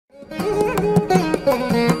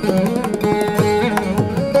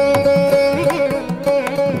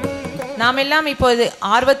நாம் எல்லாம் இப்போது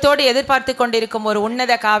ஆர்வத்தோடு எதிர்பார்த்து கொண்டிருக்கும் ஒரு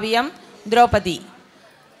உன்னத காவியம் திரௌபதி.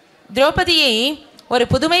 திரௌபதியை ஒரு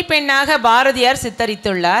புதுமை பெண்ணாக பாரதியார்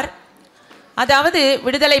சித்தரித்துள்ளார். அதாவது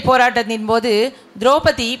விடுதலை போராட்டத்தின் போது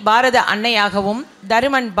திரௌபதி பாரத அன்னையாகவும்,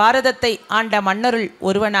 தருமன் பாரதத்தை ஆண்ட மன்னருள்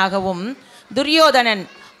ஒருவனாகவும், துரியோதனன்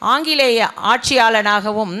ஆங்கிலேய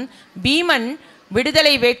ஆட்சியாளனாகவும், பீமன்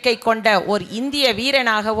விடுதலை வேட்கை கொண்ட ஒரு இந்திய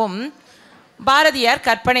வீரனாகவும் பாரதியார்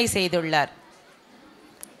கற்பனை செய்துள்ளார்.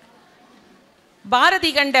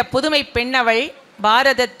 பாரதி கண்ட புதுமை பெண்ணவள்,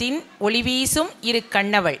 பாரதத்தின் ஒளிவீசும் இரு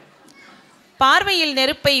கண்ணவள், பார்வையில்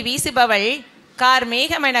நெருப்பை வீசுபவள், கார்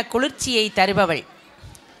மேகமென குளிர்ச்சியை தருபவள்,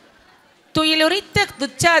 துயிலுரித்த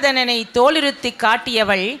துச்சாதனனை தோலுறுத்தி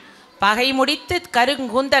காட்டியவள், பகை முடித்து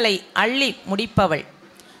கருங்கூந்தலை அள்ளி முடிப்பவள்,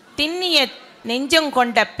 திண்ணிய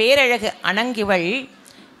நெஞ்சங்கொண்ட பேரழகு அணங்குவள்,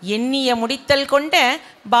 எண்ணிய முடித்தல் கொண்ட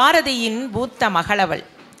பாரதியின் பூத்த மகளவள்,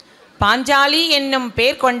 பாஞ்சாலி என்னும்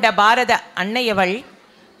பேர் கொண்ட பாரத அன்னையவள்,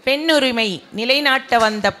 பெண்ணுரிமை நிலைநாட்ட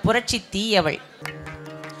வந்த புரட்சி தீயவள்,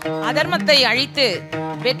 அதர்மத்தை அழித்து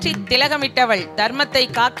வெற்றி திலகமிட்டவள், தர்மத்தை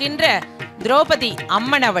காக்கின்ற திரௌபதி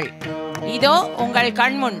அம்மனவள். இதோ உங்கள்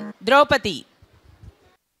கண்முன் திரௌபதி.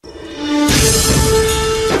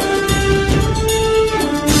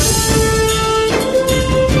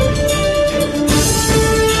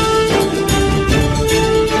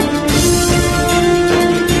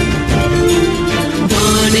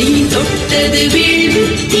 தொட்டது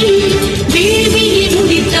வேள்வித்தி, வேள்வியை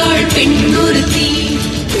முடித்தாள் பெண்ணொருத்தி,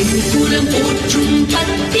 பெண்குலம் போற்றும்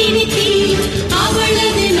பத்தினி தீ,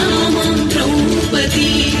 அவளது நாமம் திரௌபதி.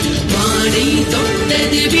 வானை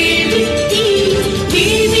தொட்டது வேள்வித்தி,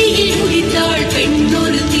 வேள்வியை முடித்தாள்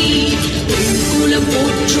பெண்ணொருத்தி, பெண்குலம்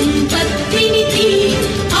போற்றும் பத்தினி தீ,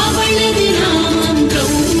 அவளது நாமம்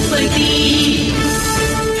திரௌபதி.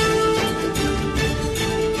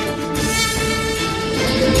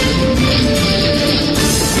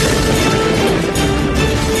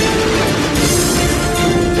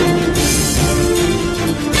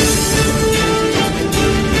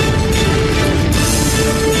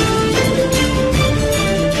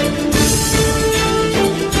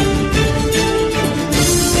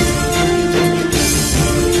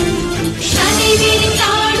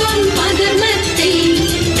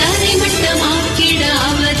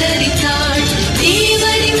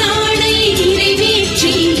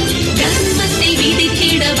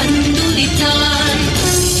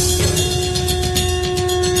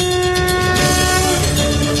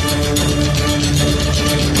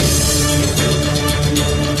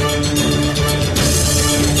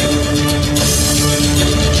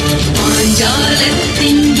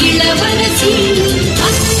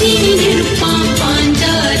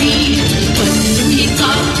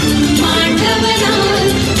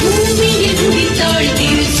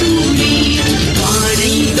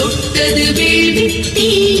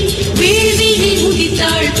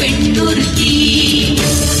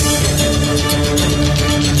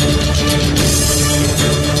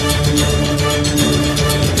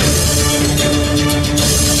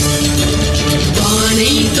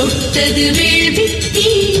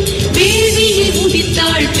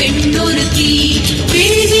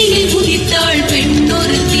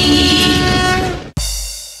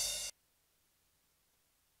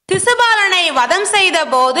 வதம் செய்த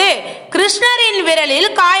போது கிருஷ்ணரின் விரலில்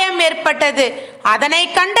காயம் ஏற்பட்டது. அதனை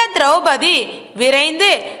கண்ட திரௌபதி விரைந்து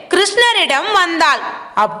கிருஷ்ணரிடம் வந்தாள்.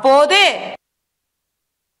 அப்போது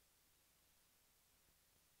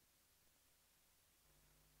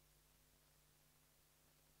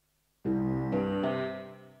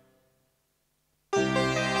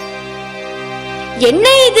என்ன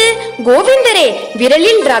இது கோவிந்தரே,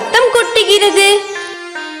 விரலில் ரத்தம் கொட்டுகிறது.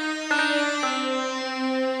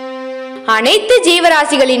 அனைத்து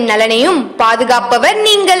ஜீவராசிகளின் நலனையும் பாதுகாப்பவர்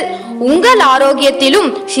நீங்கள். உங்கள் ஆரோக்கியத்திலும்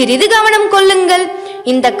சிறிது கவனம் கொள்ளுங்கள்.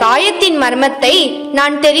 இந்த காயத்தின் மர்மத்தை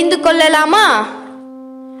நான் தெரிந்து கொள்ளலாமா?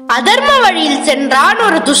 அதர்ம வழியில் சென்றான்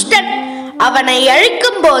ஒரு துஷ்டன். அவனை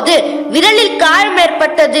அழிக்கும் போது விரலில் காயம்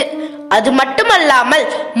ஏற்பட்டது. அது மட்டுமல்லாமல்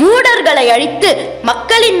மூடர்களை அழித்து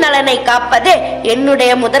மக்களின் நலனை காப்பதே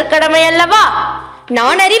என்னுடைய முதற்கடமை அல்லவா?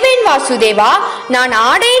 நான் அறிவேன் வாசுதேவா. நான்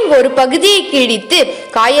ஆடையின் ஒரு பகுதியை கிழித்து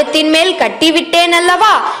காயத்தின் மேல் கட்டிவிட்டேன்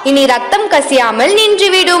அல்லவா? இனி ரத்தம் கசியாமல்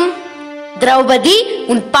நின்றுவிடும். திரௌபதி,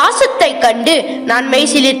 உன் பாசத்தை கண்டு நான்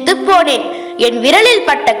மெய்சிலிர்த்து போனேன். என் விரலில்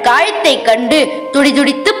பட்ட காயத்தை கண்டு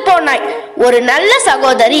துடிதுடித்து போனாய். ஒரு நல்ல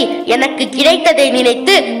சகோதரி எனக்கு கிடைத்ததை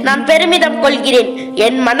நினைத்து நான் பெருமிதம் கொள்கிறேன்.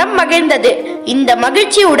 என் மனம் மகிழ்ந்தது. இந்த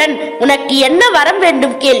மகிழ்ச்சியுடன் உனக்கு என்ன வரம்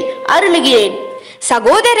வேண்டும் கேள், அருளுகிறேன்.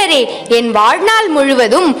 சகோதரரே, என் வாழ்நாள்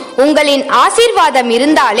முழுவதும் உங்களின் ஆசீர்வாதம்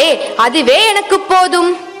இருந்தாலே அதுவே எனக்கு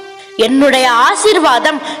போதும். என்னுடைய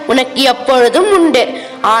ஆசீர்வாதம் உனக்கு எப்பொழுதும் உண்டு.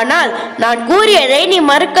 ஆனால் நான் கூறியதை நீ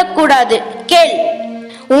மறுக்க கூடாது. கேள்.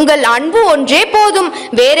 உங்கள் அன்பு ஒன்றே போதும்,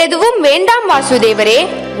 வேறெதுவும் வேண்டாம் வாசுதேவரே.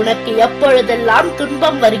 உனக்கு எப்பொழுதெல்லாம்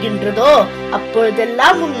துன்பம் வருகின்றதோ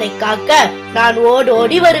அப்பொழுதெல்லாம் உன்னை காக்க நான்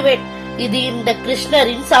ஓடோடி வருவேன். இது இந்த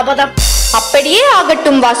கிருஷ்ணரின் சபதம். அப்படியே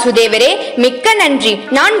ஆகட்டும் வாசுதேவரே, மிக்க நன்றி.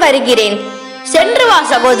 நான் வருகிறேன். சென்று வா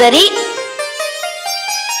சகோதரி.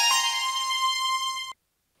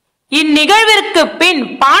 இந்நிகழ்விற்கு பின்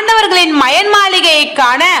பாண்டவர்களின் மயன் மாளிகையை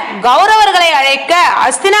காண கௌரவர்களை அழைக்க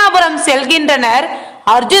அஸ்தினாபுரம் செல்கின்றனர்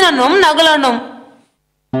அர்ஜுனனும் நகுலனும்.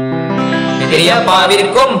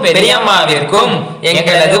 பெரியப்பாவிற்கும் பெரியம்மாவிற்கும்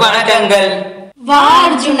எங்களது வணக்கங்கள். வா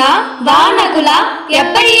அர்ஜுனா, வா நகுலா,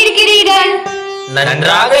 எப்படி இருக்கிறீர்கள்?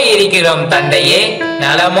 நன்றாக இருக்கிறோம் தந்தையே,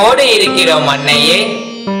 நலமோடு இருக்கிறோம் அன்னையே.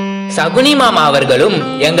 சகுனி மாமா அவர்களும்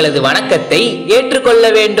எங்களது வணக்கத்தை ஏற்றுக்கொள்ள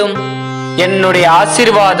வேண்டும். என்னுடைய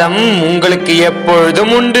ஆசீர்வாதம் உங்களுக்கு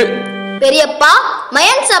எப்பொழுதும் உண்டு. பெரியப்பா,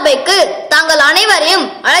 மயன் சபைக்கு தாங்கள் அனைவரையும்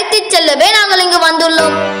அழைத்துச் செல்லவே நாங்கள் இங்கு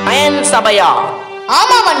வந்துள்ளோம். மயன் சபையா?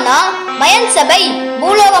 ஆமாம் அண்ணா, மயன் சபை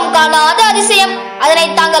பூலோகம் காணாத அதிசயம். அதனை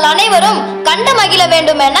தாங்கள் அனைவரும் கண்டு மகிழ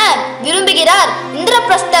வேண்டும் என விரும்புகிறார்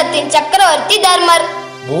இந்திரபிரஸ்தத்தின் சக்கரவர்த்தி தர்மர்.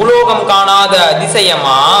 பூலோகம் காணாத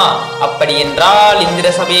அதிசயமா? அப்படி என்றால் இந்திர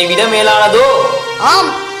சபையை விட மேலானதோ?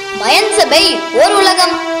 ஆம், மயன் சபை ஓர்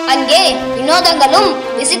உலகம். அங்கே வினோதங்களும்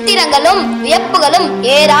விசித்திரங்களும் வியப்புகளும்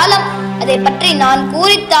ஏராளம். அதை பற்றி நான்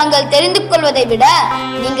கூறி தாங்கள் தெரிந்து கொள்வதை விட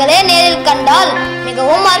நீங்களே நேரில் கண்டால்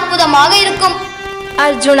மிகவும் அற்புதமாக இருக்கும்.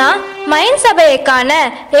 அர்ஜுனா, மயன் சபையை காண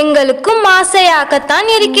எங்களுக்கும் ஆசையாகத்தான்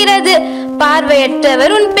இருக்கிறது.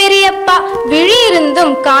 பார்வையற்றவர் உன் பெரியப்பா, விழி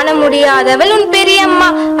இருந்தும் காண முடியாதவள் உன் பெரியம்மா.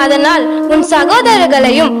 அதனால் உன்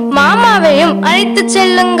சகோதரர்களையும் மாமாவையும் அழைத்து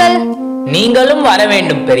செல்லுங்கள். நீங்களும் வர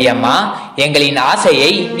வேண்டும் பெரியம்மா, எங்களின்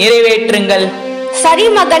ஆசையை நிறைவேற்றுங்கள். சரி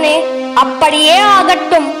மகனே, அப்படியே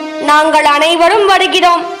ஆகட்டும். நாங்கள் அனைவரும்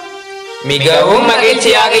வருகிறோம். மிகவும்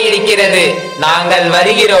மகிழ்ச்சியாக இருக்கிறது. நாங்கள்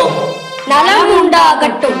வருகிறோம். நலம்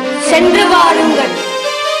உண்டாகட்டும். சென்று வாருங்கள்.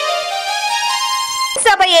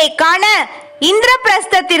 சபையை காண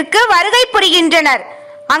இந்திரபிரஸ்தத்திற்கு வருகை புரிகின்றனர்.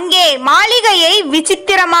 அங்கே மாளிகையை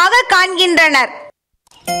விசித்திரமாக காண்கின்றனர்.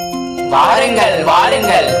 வாருங்கள்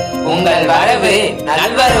வாருங்கள், உங்கள் வரவு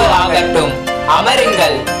நல்வரவு ஆகட்டும்.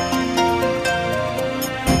 அமருங்கள்.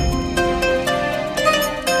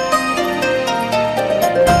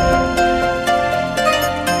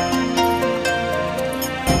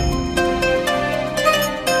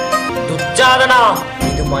 துச்சாதனா,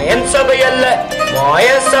 இது மயன் சபை அல்ல, மாய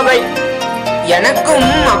சபை. எனக்கும்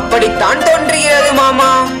அப்படித்தான் தோன்றுகிறது மாமா.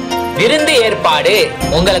 விருந்து ஏற்பாடு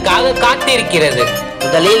உங்களுக்காக காத்திருக்கிறது.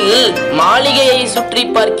 முதலில் மாளிகையை சுற்றி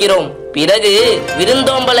பார்க்கிறோம், பிறகு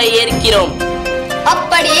விருந்தோம்பலை ஏற்கிறோம்.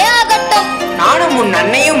 அப்படியே ஆகட்டும். நானும் உன்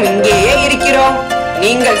அன்னையும் இங்கேயே இருக்கிறோம்.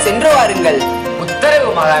 நீங்கள் சென்று வாருங்கள். உத்தரவு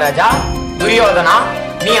மகாராஜா. துரியோதனா,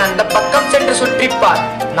 நீ அந்த பக்கம் சென்று சுற்றிப்பார்.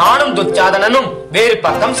 நானும் துச்சாதனனும் வேறு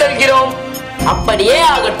பக்கம் செல்கிறோம். அப்படியே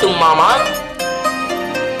ஆகட்டும் மாமா.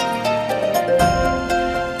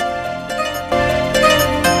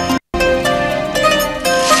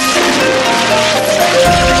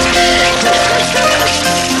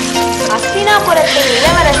 அஸ்தினாபுரத்தின்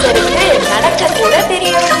இளவரசருக்கு நடக்க கூட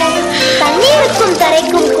தெரியவில்லை. தண்ணீருக்கும்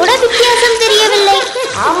தரைக்கும் கூட வித்தியாசம் தெரியவில்லை.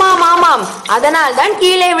 ஆமாம் ஆமாம், அதனால் தான்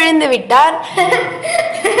கீழே விழுந்து விட்டார்.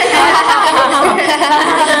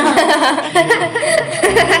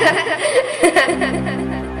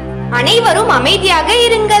 அனைவரும் அமைதியாக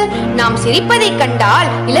இருங்கள். நாம் சிரிப்பதை கண்டால்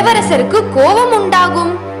இளவரசருக்கு கோபம்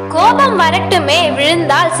உண்டாகும். கோபம் வரட்டுமே,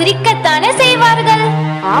 விழுந்தால் சிரிக்கத்தானே செய்வார்கள்.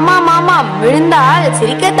 ஆமாம் ஆமாம், விழுந்தால்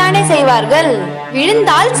சிரிக்கத்தானே செய்வார்கள்.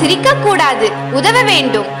 விழுந்தால் சிரிக்க கூடாது, உதவ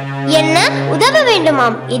வேண்டும். என்ன உதவ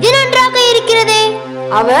வேண்டுமாம்? இது நன்றாக இருக்கிறதே.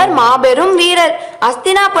 அவர் மாபெரும் வீரர்,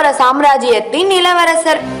 அஸ்தினாபுர சாம்ராஜ்யத்தின்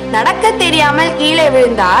இளவரசர். நடக்க தெரியாமல் கீழே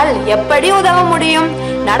விழுந்தால் எப்படி உதவ முடியும்?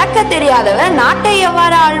 நடக்க தெரியாதவர் நாட்டை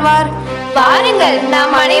எவ்வாறு ஆழ்வார்? பாருங்கள்,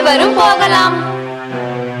 நாம் அனைவரும் போகலாம்.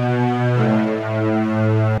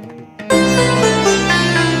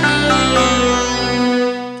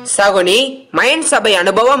 சகுனி, மயன் சபை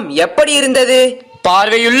அனுபவம் எப்படி இருந்தது?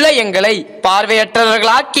 பார்வையுள்ள எங்களை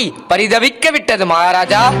பார்வையற்றவர்களாக்கி பரிதவிக்க விட்டது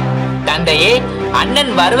மகாராஜா. தந்தையே,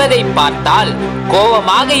 அண்ணன் வருவதை பார்த்தால்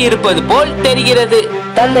கோபமாக இருப்பது போல் தெரிகிறது.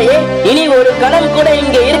 தந்தையே, இனி ஒரு கணம் கூட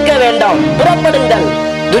இங்கே இருக்க வேண்டாம், புறப்படுங்கள்.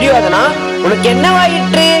 துரியோதனா, உனக்கு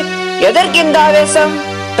என்னவாயிற்று? எதற்கு இந்த ஆவேசம்?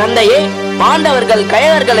 தந்தையே, பாண்டவர்கள்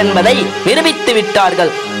கயவர்கள் என்பதை நிரூபித்து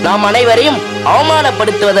விட்டார்கள். நாம் அனைவரையும்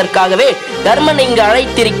அவமானப்படுத்துவதற்காகவே தர்மன் இங்கு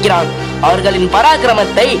அழைத்திருக்கிறான். அவர்களின்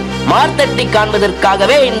பராக்கிரமத்தை மார்த்தட்டி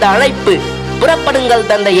காண்பதற்காகவே இந்த அழைப்பு. புறப்படுங்கள்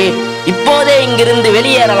தந்தையே, இப்போதே இங்கிருந்து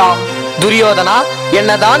வெளியேறலாம். துரியோதனா,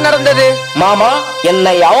 என்னதான் நடந்தது? மாமா,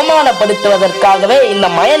 என்னை அவமானப்படுத்துவதற்காகவே இந்த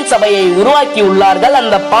மயன் சபையை உருவாக்கி உள்ளார்கள்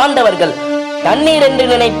அந்த பாண்டவர்கள். தண்ணீர் என்று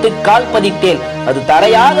நினைத்து கால் பதித்தேன், அது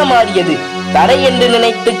தரையாக மாறியது. தரை என்று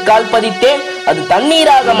நினைத்து கால் பதித்தேன், அது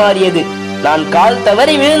தண்ணீராக மாறியது. நான் கால்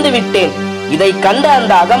தவறி விழுந்து விட்டேன். இதை கண்ட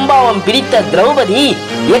அந்த அகம்பாவம் பிடித்த திரௌபதி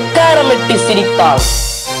எக்காரமிட்டு சிரித்தாள்.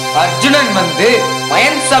 அர்ஜுனன் வந்து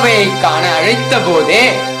மயன் சபையை காண அழைத்த போதே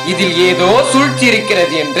இதில் ஏதோ சூழ்ச்சி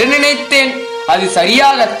இருக்கிறது என்று நினைத்தேன். அது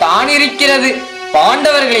சரியாகத்தான் இருக்கிறது.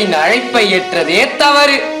 பாண்டவர்களின் அழைப்பை ஏற்றதே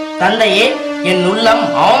தவறு. தந்தையே, என் உள்ளம்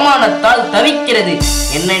அவமானத்தால் தவிக்கிறது.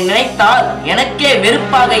 என்னை நினைத்தால் எனக்கே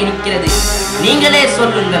வெறுப்பாக இருக்கிறது. நீங்களே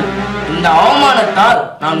சொல்லுங்கள், இந்த அவமானத்தால்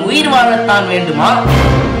நான் உயிர் வாழத்தான் வேண்டுமா?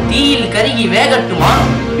 தீயில் கருகி வேகட்டுமா?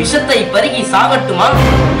 விஷத்தை பருகி சாகட்டுமா?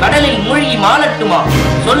 கடலில் மூழ்கி மாளட்டுமா?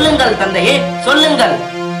 சொல்லுங்கள் தந்தையே, சொல்லுங்கள்.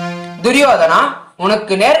 துரியோதனா,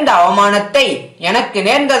 உனக்கு நேர்ந்த அவமானத்தை எனக்கு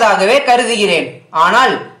நேர்ந்ததாகவே கருதுகிறேன்.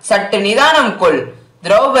 ஆனால் சற்று நிதானம் கொள்.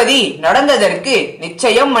 திரௌபதி நடந்ததற்கு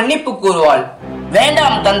நிச்சயம் மன்னிப்பு கூறுவாள்.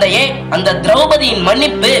 வேண்டாம் தந்தையே, அந்த திரௌபதியின்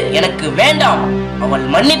மன்னிப்பு எனக்கு வேண்டாம். அவள்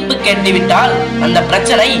மன்னிப்பு கேட்டுவிட்டால் அந்த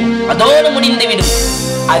பிரச்சனை அதோடு முடிந்துவிடும்.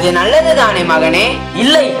 அது நல்லதுதானே மகனே?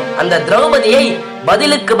 இல்லை, அந்த திரௌபதியை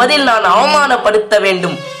பதிலுக்கு பதில் நான் அவமானப்படுத்த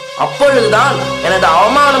வேண்டும். அப்பொழுதுதான் எனது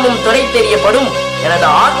அவமானமும் துறை தெரியப்படும், எனது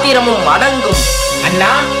ஆத்திரமும் அடங்கும்.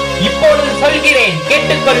 அண்ணா, இப்பொழுது சொல்கிறேன்,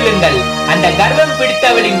 கேட்டுக்கொள்ளுங்கள். அந்த கர்வம்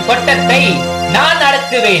பிடித்தவளின் கொட்டத்தை நான்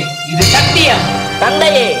அடக்குவேன். இது சத்தியம்.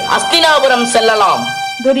 தந்தையே, அஸ்தினாபுரம் செல்லலாம்.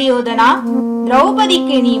 துரியோதனா,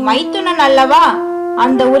 திரௌபதிக்கு நீ மைத்துனன் அல்லவா?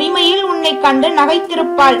 அந்த உரிமையில் உன்னை கண்டு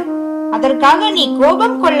நகைத்திருப்பாள். அதற்காக நீ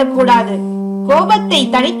கோபம் கொள்ளக்கூடாது. கோபத்தை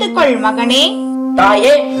தணித்துக்கொள் மகனே.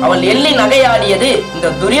 தாயே, அவள் எள்ளி நகையாடியது இந்த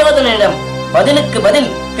துரியோதனிடம். பதிலுக்கு பதில்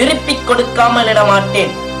திருப்பிக் கொடுக்காமல்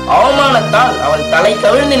இடமாட்டேன். அவமானத்தால் அவள் தலை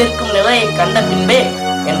கவிழ்ந்து நிற்கும் நிலையை கண்ட பின்பே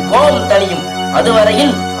என் கோபம் தணியும்.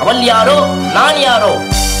 அதுவரையில் அவள் யாரோ, நான் யாரோ.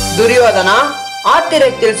 துரியோதனா,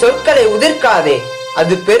 ஆத்திரத்தில் சொற்களை உதிர்க்காதே.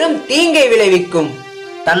 அது பெரும் தீங்கை விளைவிக்கும்.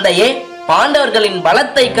 தந்தையே, பாண்டவர்களின்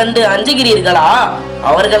பலத்தை கண்டு அஞ்சுகிறீர்களா?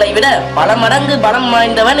 அவர்களை விட பல மடங்கு பலம்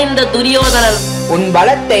வாய்ந்தவன் இந்த துரியோதனன். உன்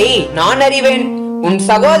பலத்தை நான் அறிவேன். உன்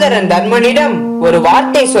சகோதரன் தர்மனிடம் ஒரு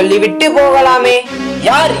வார்த்தை சொல்லிவிட்டு போகலாமே.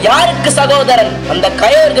 யார் யாருக்கு சகோதரன்? அந்த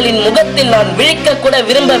கயவர்களின் முகத்தில் நான் விழிக்க கூட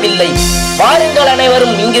விரும்பவில்லை. வாருங்கள்,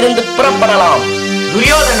 அனைவரும் இங்கிருந்து புறப்படலாம்.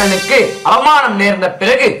 துரியோதனனுக்கு அவமானம் நேர்ந்த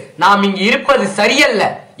பிறகு நாம் இங்கு இருப்பது சரியல்ல.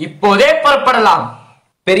 இப்போதே புறப்படலாம்.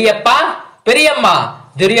 பெரியப்பா, பெரியம்மா,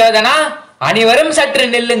 துரியோதனா, அனைவரும் சற்று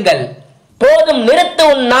நில்லுங்கள். போதும், நிறுத்து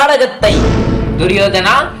உன் நாடகத்தை.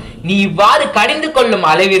 துரியோதனா, நீ இவ்வாறு கடிந்து கொள்ளும்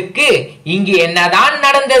அளவிற்கு இங்கு என்னதான்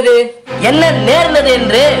நடந்தது? என்ன நேர்ந்தது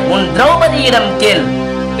என்று உன் திரௌபதியிடம் கேள்.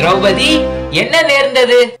 திரௌபதி, என்ன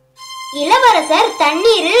நேர்ந்தது? இளவரசர்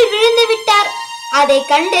தண்ணீரில் விழுந்து விட்டார். அதை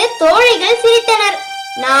கண்டு தோழிகள் சிரித்தனர்.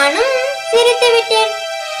 நானும் சிரித்து விட்டேன்.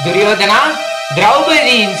 துரியோதனா,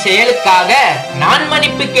 திரௌபதியின் செயலுக்காக நான்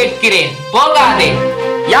மன்னிப்பு கேட்கிறேன். போகாதே.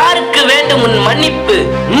 யாருக்கு வேண்டும் உன் மன்னிப்பு?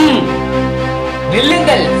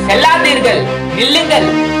 நில்லுங்கள், செல்லாதீர்கள், நில்லுங்கள்.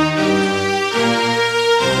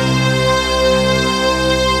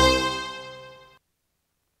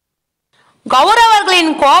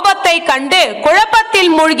 கௌரவர்களின் கோபத்தை கண்டு குழப்பத்தில்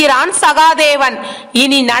மூழ்கிறான் சகாதேவன்.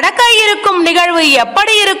 இனி நடக்க இருக்கும் நிகழ்வு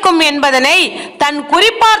எப்படி இருக்கும் என்பதனை தன்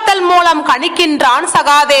குறிப்பார்த்தல் மூலம் கணிக்கின்றான்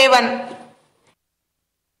சகாதேவன்.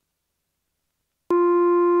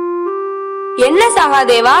 என்ன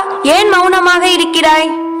சகாதேவா, ஏன் மௌனமாக இருக்கிறாய்?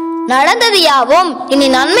 நடந்தது யாவும் இனி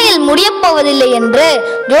நன்மையில் முடியப் போவதில்லை என்று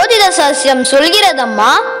ஜோதிட சாஸ்திரம்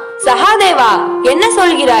சொல்கிறதம்மா. சகாதேவா, என்ன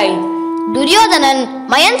சொல்கிறாய்? துரியோதனன்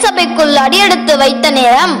மயன் சபைக்குள் அடியெடுத்து வைத்த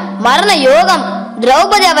நேரம் மரண யோகம்.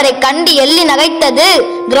 திரௌபதி அவரை கண்டு எள்ளி நகைத்தது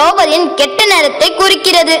திரௌபதியின் கெட்ட நேரத்தை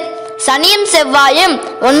குறிக்கிறது. சனியும் செவ்வாயும்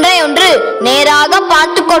ஒன்றை ஒன்று நேராக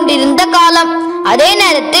பார்த்து கொண்டிருந்த காலம். அதே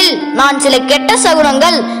நேரத்தில் நான் சில கெட்ட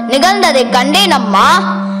சகுனங்கள் நிகழ்ந்ததை கண்டேன் அம்மா.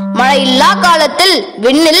 மழையில்லா காலத்தில்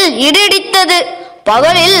விண்ணில் இடித்தது.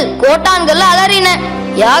 பகலில் கோட்டான்கள் அலறின.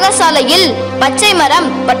 யாகசாலையில் பச்சை மரம்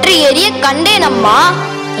பற்றி எரிய கண்டேன் அம்மா.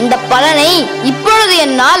 இந்த பலனை இப்பொழுது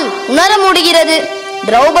என்னால் உணர முடிகிறது.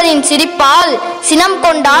 திரௌபதியின் சிரிப்பால் சினம்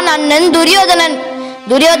கொண்டான் அண்ணன் துரியோதனன்.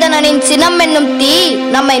 துரியோதனனின் சினம் என்னும் தீ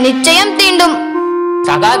நம்மை நிச்சயம் தீண்டும்.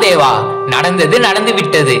 சகாதேவா, நடந்தது நடந்து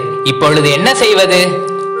விட்டது. இப்பொழுது என்ன செய்வது?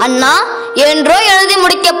 அண்ணா, என்றோ எழுதி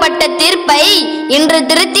முடிக்கப்பட்ட தீர்ப்பை இன்று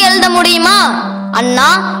திருத்தி எழுத முடியுமா? அண்ணா,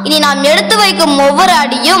 இனி நாம் எடுத்து வைக்கும் ஒவ்வொரு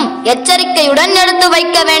அடியும் எச்சரிக்கையுடன் எடுத்து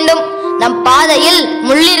வைக்க வேண்டும். நம் பாதையில்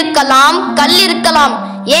முள் இருக்கலாம், கல் இருக்கலாம்.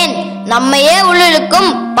 ஏன் நம்மையே உள்ளிழுக்கும்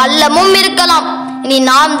பள்ளமும் இருக்கலாம். இனி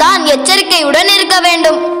நாம் தான் எச்சரிக்கையுடன் இருக்க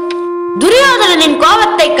வேண்டும். துரியோதனனின்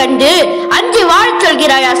கோபத்தை கண்டு அஞ்சு வாழச்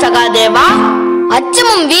சொல்கிறாயா சகாதேவா?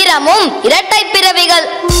 அச்சமும் வீரமும் இரட்டை பிறவிகள்,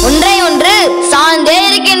 ஒன்றை ஒன்று சார்ந்தே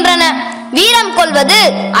இருக்கின்றன. வீரம் கொள்வது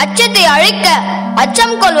அச்சத்தை அழிக்க,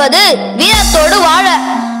 அச்சம் கொள்வது வீரத்தோடு வாழ.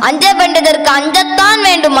 அஞ்ச வேண்டியதற்கு அஞ்சத்தான்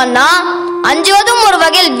வேண்டும் அண்ணா. அஞ்சுவதும் ஒரு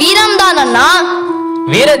வகையில் வீரம்தான் அண்ணா.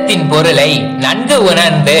 வீரத்தின் பொருளை நன்கு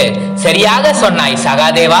உணர்ந்து சரியாக சொன்னாய்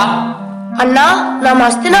சகாதேவா. அண்ணா, நாம்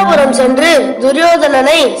ஹஸ்தினாபுரம் சென்று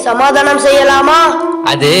துரியோதனனை சமாதானம் செய்யலாமா?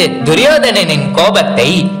 அது துரியோதனனின் கோபத்தை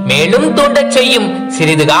மேலும் தூண்டச் செய்யும்.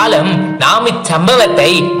 சிறிது காலம் நாம்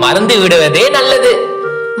இச்சம்பவத்தை மறந்து விடுவதே நல்லது.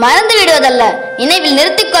 மறந்து விடுவதல்ல, நினைவில்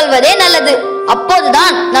நிறுத்திக் கொள்வதே நல்லது.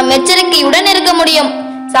 அப்போதுதான் நாம் எச்சரிக்கையுடன் இருக்க முடியும்.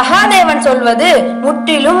 சகாதேவன் சொல்வது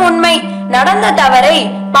முற்றிலும் உண்மை. நடந்த தவறை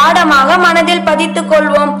பாடமாக மனதில் பதித்துக்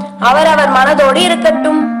கொள்வோம். அவரவர் மனதோடு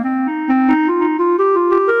இருக்கட்டும்.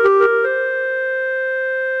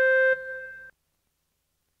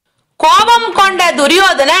 கோபம் கொண்ட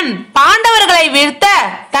துரியோதனன் பாண்டவர்களை வீழ்த்த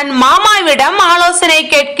தன் மாமாவிடம் ஆலோசனை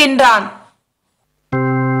கேட்கின்றான்.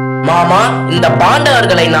 மாமா, இந்த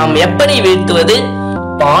பாண்டவர்களை நாம் எப்படி வீழ்த்துவது?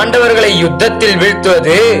 பாண்டவர்களை யுத்தத்தில்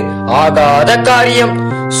வீழ்த்துவது ஆகாத காரியம்.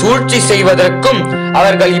 சூழ்ச்சி செய்வதற்கும்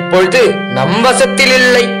அவர்கள் இப்பொழுது நம் வசத்தில்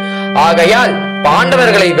இல்லை. ஆகையால்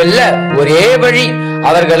பாண்டவர்களை வெல்ல ஒரே வழி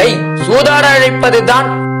அவர்களை சூதாட அழைப்பதுதான்.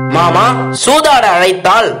 மாமா, சூதாட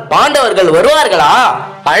அழைத்தால் பாண்டவர்கள் வருவார்களா?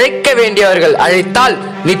 அழைக்க வேண்டியவர்கள் அழைத்தால்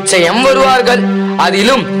நிச்சயம் வருவார்கள்.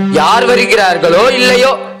 அதிலும் யார் வருகிறார்களோ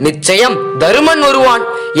இல்லையோ நிச்சயம் தருமன் வருவான்.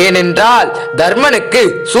 ஏனென்றால் தர்மனுக்கு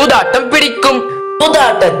சூதாட்டம் பிடிக்கும்.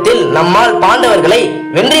 சூதாட்டத்தில் நம்மால் பாண்டவர்களை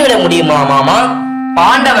வென்றுவிட முடியுமா மாமா?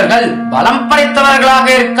 பாண்டவர்கள் பலம் படைத்தவர்களாக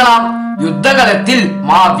இருக்கலாம், யுத்த களத்தில்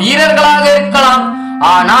வீரர்களாக இருக்கலாம்.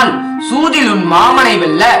 ஆனால் சூதில் உன் மாமனை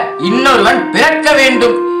வெல்ல இன்னொருவன் பிறக்க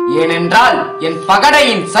வேண்டும். ஏனென்றால் என்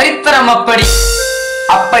பகடையின் சரித்திரம் அப்படி.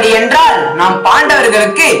 அப்படி என்றால் நாம்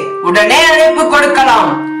பாண்டவர்களுக்கு உடனே அழைப்பு கொடுக்கலாம்.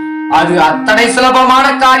 அது அத்தனை சுலபமான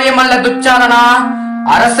காரியம் அல்ல துச்சாதனா.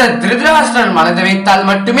 அரசர் திருதராஷ்டிரன் மனது வைத்தால்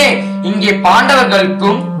மட்டுமே இங்கே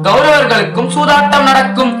பாண்டவர்களுக்கும் கௌரவர்களுக்கும் சூதாட்டம்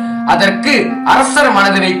நடக்கும். அதற்கு அரசர்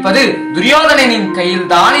மனது வைப்பது துரியோதனனின் கையில்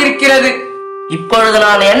தான் இருக்கிறது. இப்பொழுது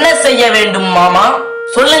நான் என்ன செய்ய வேண்டும் மாமா?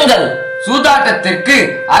 சொல்லுங்கள். சூதாட்டத்திற்கு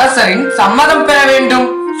அரசரின் சம்மதம் பெற வேண்டும்.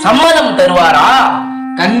 சம்மதம் தருவாரா?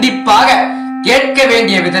 கண்டிப்பாக. கேட்க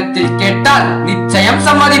வேண்டிய விதத்தில் கேட்டால் நிச்சயம்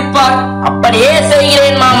சம்மதிப்பார். அப்படியே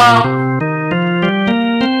செய்கிறேன் மாமா.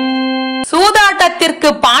 சூதாட்டத்திற்கு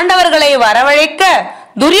பாண்டவர்களை வரவழைக்க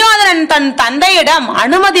துரியோதனன் தன் தந்தையிடம்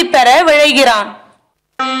அனுமதி பெற விழைகிறான்.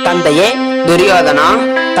 தந்தையே துரியோதனா,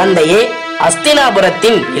 தந்தையே,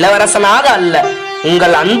 அஸ்தினாபுரத்தின் இளவரசனாக அல்ல,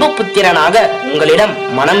 உங்கள் அன்பு புத்திரனாக உங்களிடம்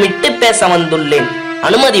மனம் விட்டு பேச வந்துள்ளேன்.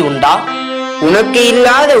 அனுமதி உண்டா? உனக்கு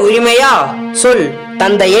இல்லாத உரிமையா? சொல்.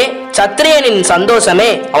 தந்தையே, சத்திரியனின் சந்தோஷமே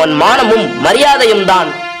அவன் மானமும் மரியாதையும் தான்.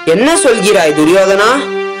 என்ன சொல்கிறாய் துரியோதனா?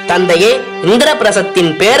 தந்தையே,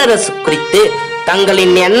 இந்திரபிரசத்தின் பேரரசு குறித்து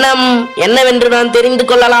தங்களின் எண்ணம் என்னவென்று நான் தெரிந்து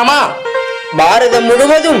கொள்ளலாமா? பாரதம்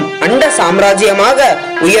முழுவதும் அண்ட சாம்ராஜ்யமாக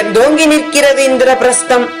உயர்ந்தோங்கி நிற்கிறது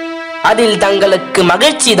இந்திரபிரஸ்தம். அதில் தங்களுக்கு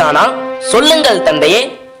மகிழ்ச்சி தானா? சொல்லுங்கள் தந்தையே.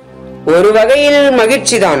 ஒரு வகையில்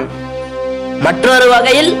மகிழ்ச்சிதான். மற்றொரு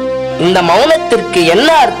வகையில் இந்த மௌனத்திற்கு என்ன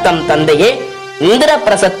அர்த்தம் தந்தையே?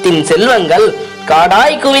 இந்திரபிரசத்தின் செல்வங்கள்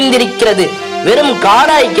காடாய் குவிந்திருக்கிறது. வெறும்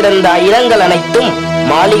காடாய் கிடந்த இடங்கள் அனைத்தும்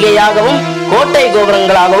மாளிகையாகவும் கோட்டை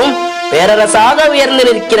கோபுரங்களாகவும் பேரரசாக உயர்ந்து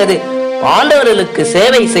நிற்கிறது. பாண்டவர்களுக்கு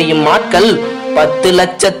சேவை செய்யும் ஆட்கள் 10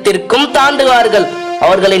 லட்சத்திற்கும் தாண்டுவார்கள்.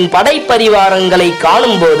 அவர்களின் படைப்பரிவாரங்களை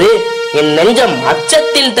காணும் போது என் நெஞ்சம்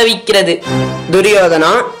அச்சத்தில் தவிக்கிறது.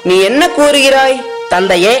 துரியோதனா, நீ என்ன கூறுகிறாய்?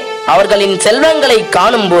 தந்தையே, அவர்களின் செல்வங்களை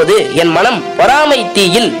காணும் போது என் மனம் பொறாமை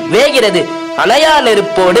தீயில் வேகிறது. அணையா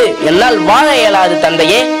நெருப்போடு என்னால் வாழ இயலாது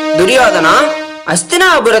தந்தையே. துரியோதனா,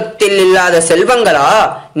 அஸ்தினாபுரத்தில் இல்லாத செல்வங்களா?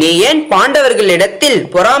 நீ ஏன் பாண்டவர்களிடத்தில்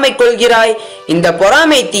பொறாமை கொள்கிறாய்? இந்த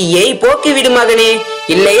பொறாமை தீயை போக்கிவிடு மகனே.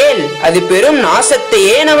 இல்லையேல் அது பெரும்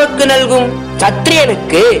நாசத்தையே நமக்கு நல்கும்.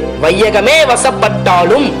 சத்திரியனுக்கு வையகமே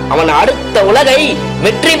வசப்பட்டாலும் அவன் அடுத்த உலகை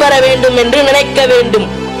வெற்றி பெற வேண்டும் என்று நினைக்க வேண்டும்.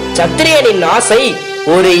 சத்திரியனின் ஆசை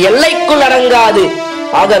ஒரு எல்லைக்குள் அடங்காது.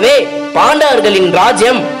 ஆகவே பாண்டவர்களின்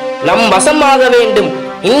ராஜ்யம் நம் வசமாக வேண்டும்.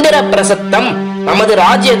 இந்திர பிரசத்தம் நமது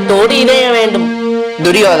ராஜ்யத்தோடு இணைய வேண்டும்.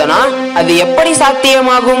 துரியோதனா, அது எப்படி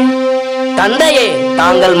சாத்தியமாகும்? தந்தையே,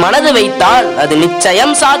 தாங்கள் மனது வைத்தால் அது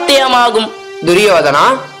நிச்சயம் சாத்தியமாகும். துரியோதனா,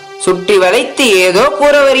 சுற்றி வளைத்து ஏதோ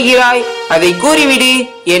கூற வருகிறாய். அதை கூறிவிடு.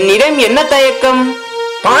 என்னிடம் என்ன தயக்கம்?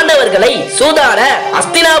 பாண்டவர்களை சூதாட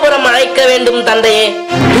அஸ்தினாபுரம் அழைக்க வேண்டும் தந்தையே.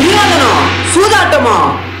 துரியோதனா, சூதாட்டமா?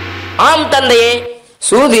 ஆம் தந்தையே.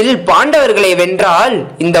 சூதில் பாண்டவர்களை வென்றால்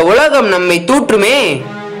இந்த உலகம் நம்மை தூற்றுமே.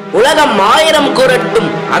 உலகம் 1000 கூறட்டும்,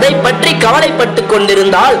 அதை பற்றி கவலைப்பட்டு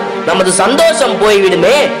கொண்டிருந்தால் நமது சந்தோஷம்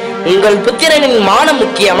போய்விடுமே. உங்கள் புத்திரனின் மானம்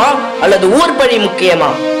முக்கியமா அல்லது ஊர்பழி முக்கியமா?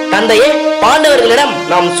 தந்தையே, பாண்டவர்களிடம்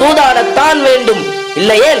நாம் சூதாடத்தான் வேண்டும்,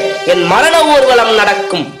 இல்லையேல் என் மரண ஊர்வலம்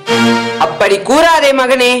நடக்கும். அப்படி கூறாதே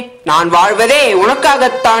மகனே, நான் வாழ்வதே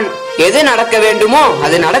உனக்காகத்தான். எது நடக்க வேண்டுமோ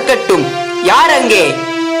அது நடக்கட்டும். யார் அங்கே?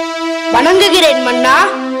 வணங்குகிறேன் மன்னா.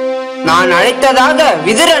 நான் அழைத்ததாக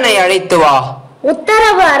விதுரனை அழைத்து வா.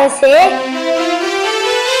 உத்தரவு அரசே.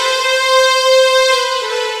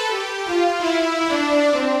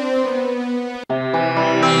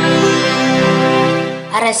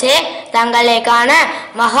 அரசே, தங்களை காண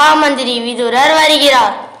மகாமந்திரி விதுரர்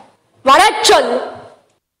வருகிறார். வரச்சொல்.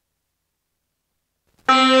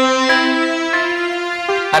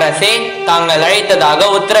 அரசே, தாங்கள்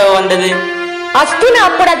அழைத்ததாக உத்தரவு வந்தது.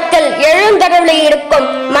 அஸ்தினாபுரத்தில் எழுந்தருளி இருக்கும்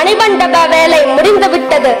மணிமண்டப வேலை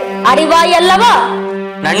முடிந்துவிட்டது. அறிவாய் அல்லவா?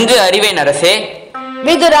 நன்கு அறிவேன் அரசே.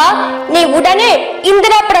 விதுரா, நீ உடனே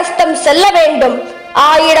இந்திரபிரஸ்தம் செல்ல வேண்டும்.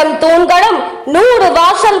 1000 தூண்களும் 100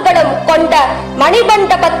 வாசல்களும் கொண்ட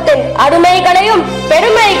மணிமண்டபத்தின் அருமைகளையும்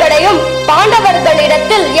பெருமைகளையும்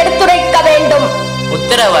பாண்டவர்களிடத்தில் எடுத்துரைக்க வேண்டும்.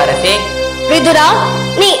 உத்தரவு அரசே. விதுரா,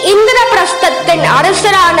 நீ இந்திரபிரஸ்தத்தின்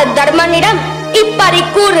அரசரான தர்மனிடம் இப்படி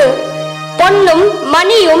கூறு. பொன்னும்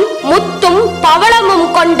மணியும் முத்தும் பவளமும்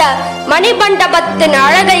கொண்ட மணிமண்டபத்தின்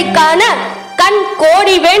அழகை காண கண்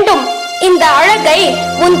கோடி வேண்டும். இந்த அழகை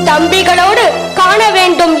உன் தம்பிகளோடு காண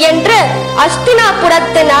வேண்டும் என்று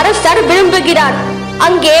அஸ்தினாபுரத்தின் அரசர் விரும்புகிறார்.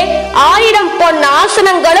 அங்கே 1000 பொன்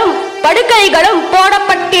ஆசனங்களும் படுக்கைகளும்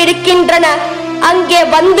போடப்பட்டு இருக்கின்றன. அங்கே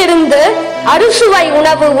வந்திருந்து அறுசுவை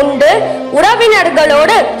உணவு உண்டு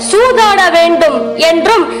உறவினர்களோடு சூதாட வேண்டும்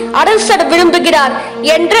என்றும் அரசர் விரும்புகிறார்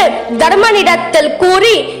என்று தர்மனிடத்தில்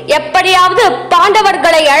கூறி எப்படியாவது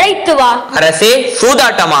பாண்டவர்களை அழைத்து வா. அரசே,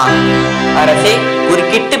 சூதாட்டமா? அரசே,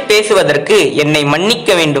 குறுக்கிட்டு பேசுவதற்கு என்னை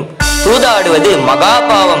மன்னிக்க வேண்டும். சூதாடுவது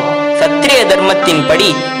மகாபாவம். சத்திரிய தர்மத்தின் படி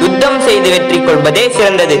யுத்தம் செய்து வெற்றி கொள்வதே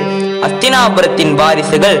சிறந்தது. அஸ்தினாபுரத்தின்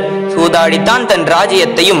வாரிசுகள் சூதாடித்தான் தன்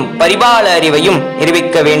ராஜ்யத்தையும் பரிபால அறிவையும்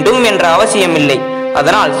நிரூபிக்க வேண்டும் என்ற அவசியமில்லை.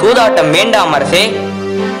 அதனால் சூதாட்டம் வேண்டாம் அரசே.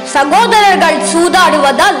 சகோதரர்கள்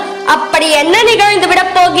சூதாடுவதால் அப்படி என்ன நிகழ்ந்து விட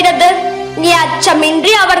போகிறது? நீ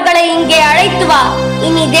அச்சமின்றி அவர்களை இங்கே அழைத்து வா.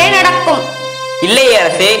 இனிதே நடக்கும். இல்லை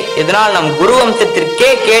அரசே, இதனால் நம் குரு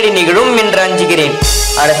வம்சத்திற்கே கேடு நிகழும் என்று அஞ்சுகிறேன்.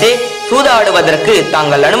 அரசே, சூதாடுவதற்கு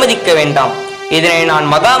தாங்கள் அனுமதிக்க வேண்டாம். இதனை நான்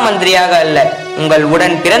மகா மந்திரியாக அல்ல, உங்கள்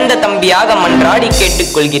உடன் பிறந்த தம்பியாக மன்றாடி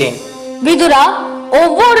கேட்டுக்கொள்கிறேன். விதுரா,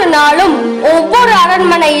 ஒவ்வொரு நாளும் ஒவ்வொரு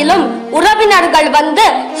அரண்மனையிலும் உறவினர்கள் வந்து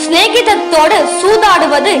சிநேகிதத்தோடு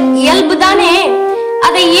சூதாடுவது இயல்புதானே.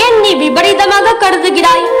 அதை ஏன் நீ விபரீதமாக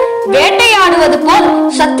கருதுகிறாய்? வேட்டையாடுவது போல்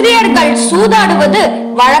சத்திரியர்கள் சூதாடுவது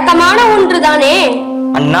வழக்கமான ஒன்றுதானே.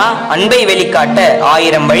 அண்ணா, அன்பை வெளிக்காட்ட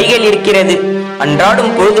 1000 வழிகள் இருக்கிறது.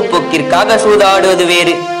 அன்றாடும் பொழுதுபோக்கிற்காக சூதாடுவது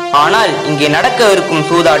வேறு. ஆனால் இங்கே நடக்கவிருக்கும்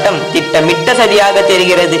சூதாட்டம் திட்டமிட்ட சதியாக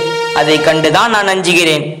தெரிகிறது. அதை கண்டுதான் நான்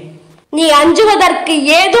அஞ்சுகிறேன். நீ அஞ்சுவதற்கு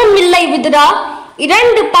ஏதும் இல்லை விதுரா.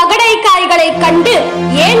 2 பகடை காய்களை கண்டு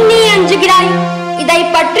ஏன் நீ அஞ்சுகிறாய்? இதை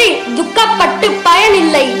பற்றி துக்கப்பட்டு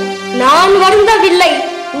பயனில்லை. நான் வருந்தவில்லை,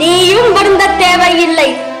 நீயும் வருந்த தேவையில்லை.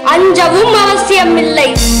 அஞ்சவும் அவசியம் இல்லை.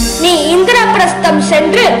 நீ இந்திரபிரஸ்தம்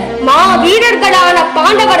சென்று மாவீரர்களான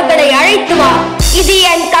பாண்டவர்களை அழைத்து வா. இது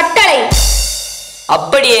என் கட்டளை.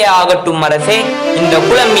 அப்படியே ஆகட்டும் அரசே. இந்த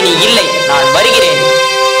குலம் இனி இல்லை, நான் வருகிறேன்.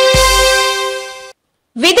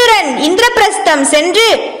 விதுரன் இந்திரபிரஸ்தம் சென்று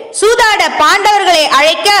சூதாட பாண்டவர்களை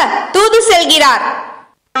அழைக்க தூது செல்கிறார்.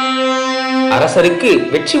 அரசருக்கு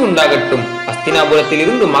வெற்றி உண்டாகட்டும். அஸ்தினாபுரத்தில்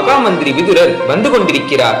இருந்து மகாமந்திரி விதுரர் வந்து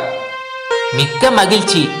கொண்டிருக்கிறார். மிக்க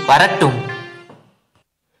மகிழ்ச்சி, வரட்டும்.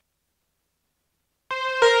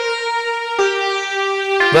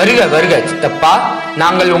 வருக வருக சித்தப்பா.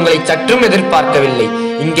 நாங்கள் உங்களை சற்றும் எதிர்பார்க்கவில்லை.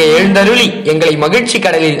 இங்கே எழுந்தருளி எங்களை மகிழ்ச்சி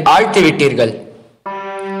கடலில் ஆழ்த்தி விட்டீர்கள்.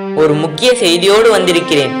 ஒரு முக்கிய செய்தியோடு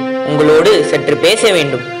வந்திருக்கிறேன். உங்களோடு சற்று பேச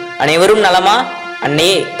வேண்டும். அனைவரும் நலமா?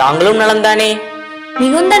 அன்னையே, தாங்களும் நலம்தானே?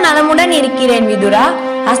 மிகுந்த நலமுடன் இருக்கிறேன் விதுரா.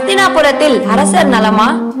 அஸ்தினாபுரத்தில் அரசர் நலமா?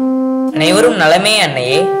 அனைவரும் நலமே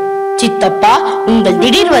அன்னையே. சித்தப்பா, உங்கள்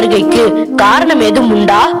திடீர் வருகைக்கு காரணம் எதுவும்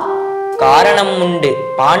உண்டா? காரணம் உண்டு.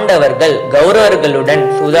 பாண்டவர்கள் கௌரவர்களுடன்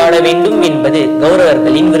சூதாட வேண்டும் என்பது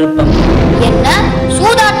கௌரவர்களின் விருப்பம். என்ன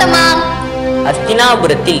சூதாட்டமா?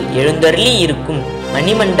 அஸ்தினாபுரத்தில் எழுந்தருளி இருக்கும்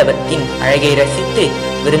மணிமண்டபத்தின் அழகை ரசித்து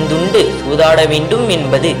விருந்துண்டு சூதாட வேண்டும்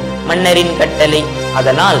என்பது மன்னரின் கட்டளை.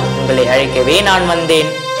 அதனால் உங்களை அழைக்கவே நான் வந்தேன்.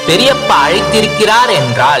 பெரியப்பா அழைத்திருக்கிறார்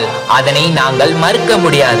என்றால் அதனை நாங்கள் மறுக்க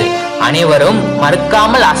முடியாது. அனைவரும்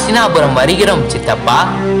மறுக்காமல் அஸ்தினாபுரம் வருகிறோம் சித்தப்பா.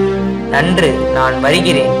 நன்று, நான்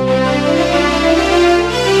வருகிறேன்.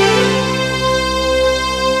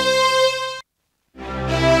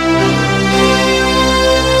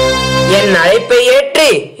 என் அழைப்பை ஏற்று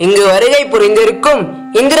இங்கு வருகை புரிந்திருக்கும்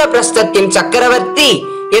இந்திரபிரஸ்தத்தின் சக்கரவர்த்தி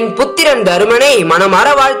என் புத்திரன் தருமனை மனமாற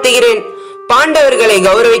வாழ்த்துகிறேன். பாண்டவர்களை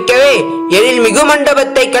கௌரவிக்கவே எழில்மிகு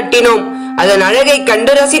மண்டபத்தை கட்டினோம். அதன் அழகை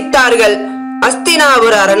கண்டு ரசித்தார்கள்.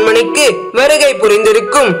 அஸ்தினாபுர அரண்மனைக்கு வருகை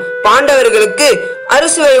புரிந்திருக்கும் பாண்டவர்களுக்கு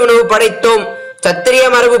அறுசுவை உணவு படைத்தோம். சத்திரிய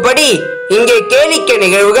மரபுப்படி இங்கே கேளிக்கை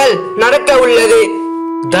நிகழ்வுகள் நடக்க உள்ளது.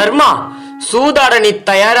 தர்மா, சூதாட நீ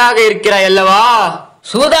தயாராக இருக்கிறாய் அல்லவா?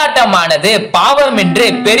 சூதாட்டமானது பாவம் என்று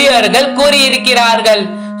பெரியவர்கள் கூறியிருக்கிறார்கள்.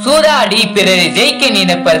 சூதாடி பிறரை ஜெயிக்க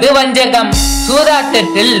நினைப்பது வஞ்சகம்.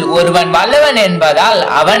 சூதாட்டத்தில் ஒருவன் வல்லவன் என்பதால்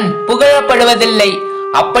அவன் புகழப்படுவதில்லை.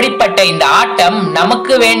 அப்படிப்பட்ட இந்த ஆட்டம்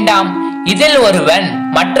நமக்கு வேண்டாம். இதில் ஒருவன்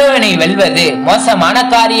மற்றவனை வெல்வது மோசமான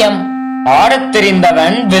காரியம். ஆடத்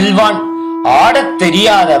தெரிந்தவன் வெல்வான், ஆடத்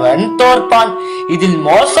தெரியாதவன் தோற்பான். இதில்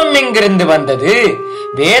மோசம் எங்கிருந்து வந்தது?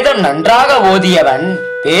 வேதம் நன்றாக ஓதியவன்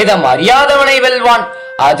வேதம் அறியாதவனை வெல்வான்,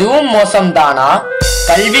 அதுவும் மோசம்தானா?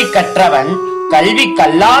 கல்வி கற்றவன் கல்வி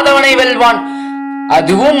கல்லாதவனை வெல்வான்,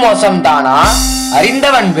 அதுவும் மோசம்தானா?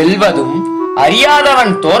 அறிந்தவன் வெல்வதும்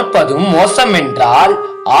அறியாதவன் தோற்பதும் மோசம் என்றால்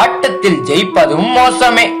ஆட்டத்தில் ஜெயிப்பதும்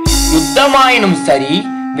மோசமே. யுத்தமாயினும் சரி,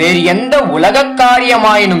 வேறு எந்த உலக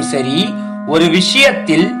காரியமாயினும் சரி, ஒரு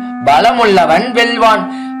விஷயத்தில் பலமுள்ளவன் வெல்வான்,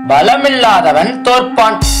 பலமில்லாதவன்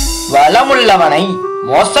தோற்பான். பலமுள்ளவனை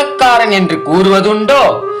மோசக்காரன் என்று கூறுவதுண்டோ?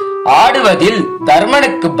 ஆடுவதில்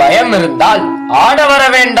தர்மனுக்கு பயம் இருந்தால் ஆட வர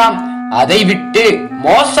வேண்டாம். அதை விட்டு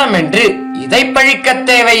மோசம் என்று இதை பழிக்க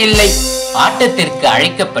தேவையில்லை. ஆட்டத்திற்கு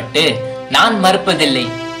அழைக்கப்பட்டு நான் மறுப்பதில்லை.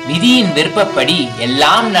 விதியின் விருப்பப்படி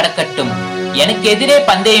எல்லாம் நடக்கட்டும். எனக்கு எதிரே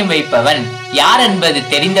பந்தயம் வைப்பவன் யார் என்பது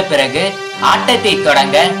தெரிந்த பிறகு ஆட்டத்தை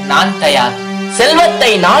தொடங்க நான் தயார்.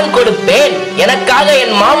 செல்வத்தை நான் கொடுப்பேன், எனக்காக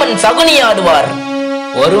என் மாமன் சகுனி ஆடுவார்.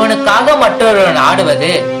 ஒருவனுக்காக மற்றொருவன்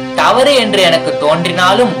ஆடுவது தவறு என்று எனக்கு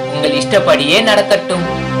தோன்றினாலும் உங்கள் இஷ்டப்படியே நடக்கட்டும்.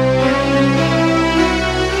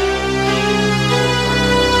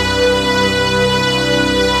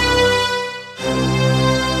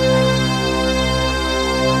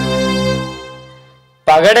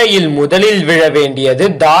 பகடையில் முதலில் விழ வேண்டியது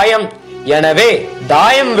தாயம். எனவே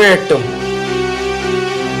தாயம் விழட்டும்.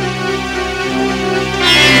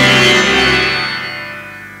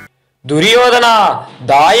 துரியோதனா,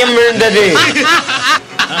 தாயம் விழுந்தது.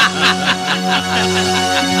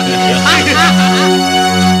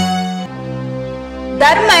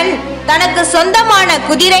 தர்மன் தனக்கு சொந்தமான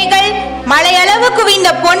குதிரைகள், மலையளவு குவிந்த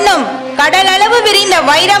பொன்னும் கடலளவு விரிந்த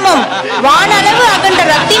வைரமும் வானளவு அகன்ற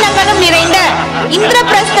ரத்தினங்களும் நிறைந்த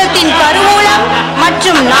இந்திரபிரஸ்தத்தின் கருவூலம்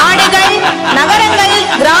மற்றும் நாடுகள், நகரங்கள்,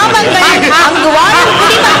 கிராமங்கள், அங்கு வாழும்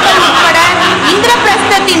குடிமக்கள் உட்பட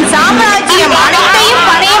இந்திரபிரஸ்தத்தின் சாம்ராஜ்யம் அனைத்தையும்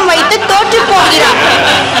பணயம் வைத்து தோற்று போகிறார்.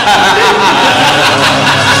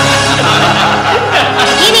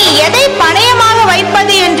 இனி எதை பணயமாக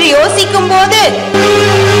வைப்பது என்று யோசிக்கும் போது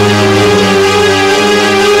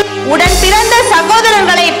உடன் பிறந்த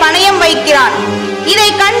சகோதரர்களை பணயம் வைக்கிறார். இதை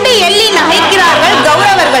கண்டு எள்ளி நகைக்கிறார்கள்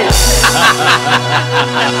கௌரவர்கள்.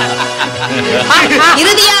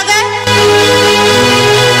 இறுதியாக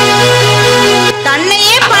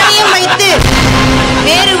தன்னையே பணயம் வைத்து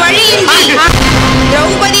வேறு வழியின்றி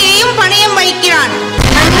திரௌபதியையும் பணயம் வைக்கிறான்.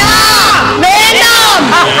 அண்ணா, வேண்டாம்.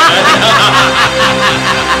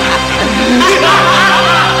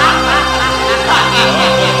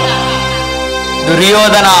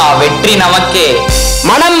 துரியோதனா, வெற்றி நமக்கே.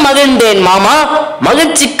 மனம் மகிழ்ந்தேன் மாமா.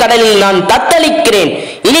 மகிழ்ச்சி கடலில் நான் தத்தளிக்கிறேன்.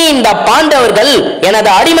 இனி இந்த பாண்டவர்கள் எனது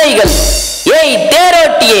அடிமைகள். ஏய்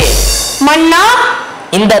தேரோட்டியே! மன்னா,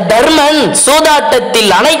 இந்த தர்மன்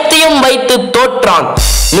சூதாட்டத்தில் அனைத்தையும் வைத்து தோற்றான்.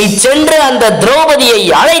 நீ சென்று அந்த திரௌபதியை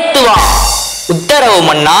அழைத்து வா. உத்தரவு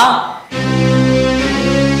மன்னா.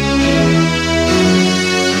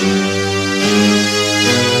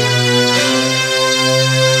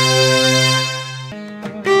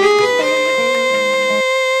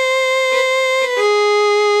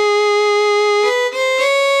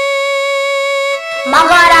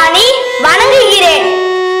 மகாராணி, வணங்குகிறேன்.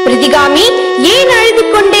 பிரிதிகாமி, ஏன் அழுது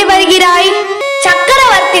கொண்டே வருகிறாய்?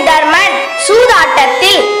 சக்கரவர்த்தி தர்மன்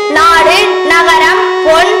சூதாட்டத்தில் நாடு, நகரம்,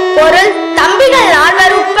 பொன், பொருள், தம்பிகள்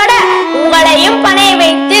 4 உட்பட உங்களையும் பணைய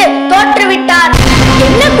வைத்து தோற்றுவிட்டார்.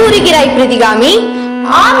 என்ன கூறுகிறாய் பிரிதிகாமி?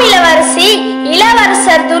 ஆம் இளவரசி.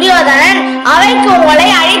 இளவரசர் துரியோதனன் அவைக்கு உங்களை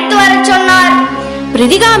அழைத்து வர சொன்னார்.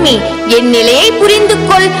 பிரிதிகாமி, என் நிலையை புரிந்து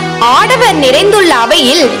கொள். ஆடவர் நிறைந்துள்ள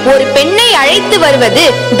அவையில் ஒரு பெண்ணை அழைத்து வருவது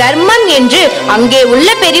தர்மம் என்று அங்கே உள்ள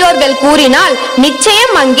பெரியோர்கள் கூறினால்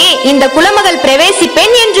நிச்சயம் அங்கே இந்த குலமகள்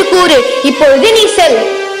பிரவேசிப்பேன் என்று கூறு. இப்பொழுது நீ செல்.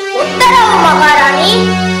 உத்தரவு மகாராணி.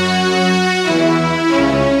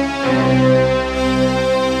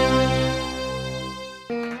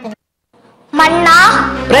 மன்னா.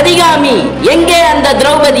 பிரதிகாமி, எங்கே அந்த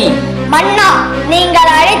திரௌபதி? மன்னா,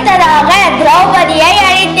 நீங்கள் அழைத்ததாக திரௌபதியை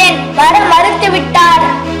அழைத்தேன், வர மறுத்து விட்டார்.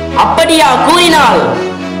 அப்படியா கூறினாள்?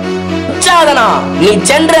 உச்சாதனா, நீ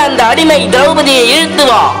சென்று அந்த அடிமை திரௌபதியை இழுத்து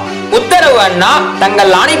வா. உத்தரவு அண்ணா,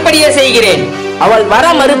 தங்கள் ஆணைப்படியே செய்கிறேன். அவள் வர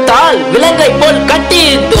மறுத்தால் விலங்கை போல் கட்டி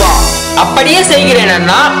இழுத்து வா. அப்படியே செய்கிறேன்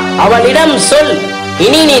அண்ணா. அவளிடம் சொல்,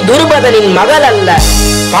 இனி நீ துருபதனின் மகள் அல்ல,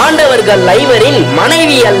 பாண்டவர்கள் ஐவரின்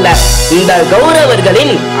மனைவி அல்ல, இந்த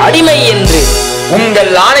கௌரவர்களின் அடிமை என்று.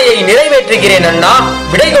 உங்கள் ஆணையை நிறைவேற்றுகிறேன் அண்ணா,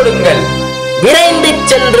 விடை கொடுங்கள். விரைந்து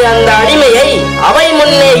சென்று அந்த அடிமையை அவை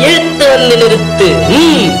முன்னே இழுத்து வந்து நிறுத்து.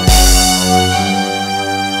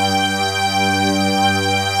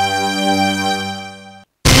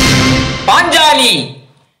 பாஞ்சாலி,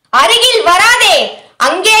 அருகில் வராதே,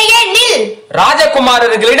 அங்கேயே நில்.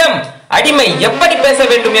 ராஜகுமாரர்களிடம் அடிமை எப்படி பேச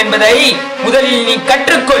வேண்டும் என்பதை முதலில் நீ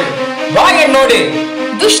கற்றுக்கொள். வா என்னோடு.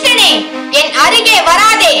 துஷ்டனே, என் அருகே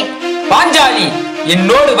வராதே. பாஞ்சாலி,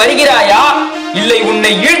 என்னோடு வருகிறாயா இல்லை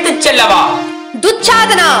உன்னை இழுத்துச் செல்லவா?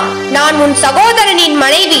 துச்சாதனா, நான் உன் சகோதரனின்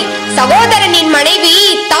மனைவி. சகோதரனின் மனைவி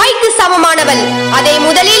தாய்க்கு சமமானவள். அதை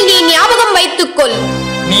முதலில் நீ ஞாபகம் வைத்துக்கொள்.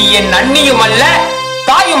 நீ என் அண்ணியும் அல்ல,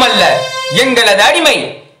 தாயும் அல்ல, எங்களது அடிமை.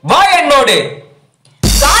 வா என்னோடு.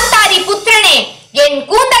 காந்தாரி புத்திரனே, என்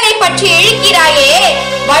கூந்தலை பற்றி இழுக்கிறாயே,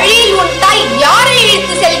 வழியில் உன் தாய் யாரை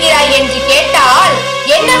இழுத்து செல்கிறாய் என்று கேட்டால்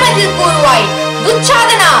என்ன பதில் கூறுவாய்?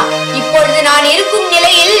 துச்சாதனா, இப்பொழுது நான் இருக்கும்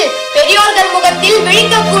நிலையில் பெரியோர்கள் முகத்தில்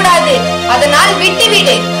விழிக்க கூடாது, அதனால்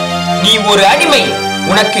விட்டுவிடு. நீ ஒரு அடிமை,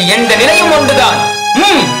 உனக்கு எந்த நிலையும் ஒன்றுதான்.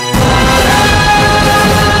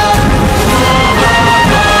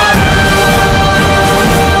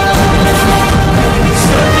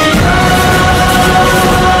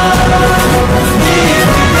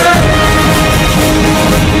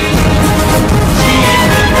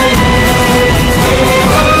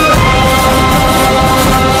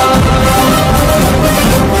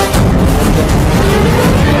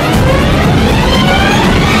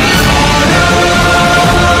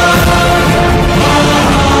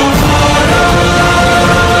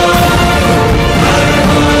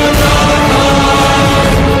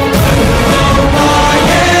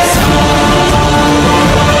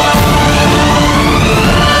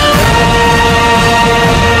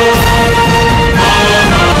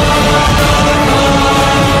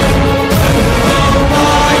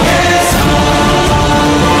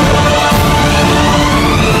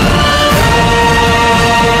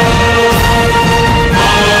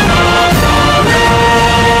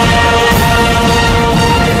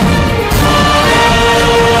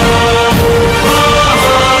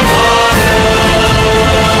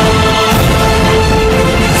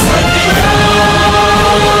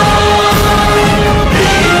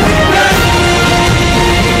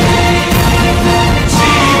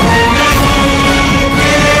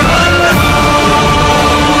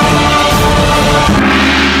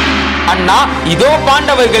 இதோ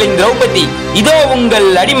பாண்டவர்களின் திரௌபதி, இதோ உங்கள்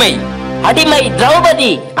அடிமை. அடிமை திரௌபதி,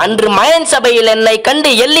 அன்று மயன் சபையில் என்னை கண்டு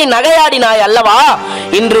எள்ளி நகையாடினாய் அல்லவா?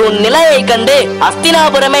 இன்று உன் நிலையை கண்டு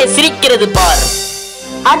அஸ்தினாபுரமே சிரிக்கிறது பார்.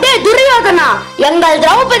 அடே துரியோதனா, எங்கள்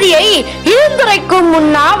திரௌபதியை இழுத்துரைக்கும் உன்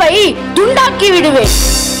நாவை துண்டாக்கி விடுவேன்.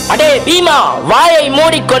 அடே பீமா, வாயை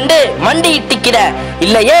மூடிக்கொண்டு மண்டியிட்டுக்கிற,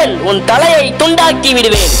 இல்லையேல் உன் தலையை துண்டாக்கி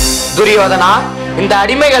விடுவேன். துரியோதனா, இந்த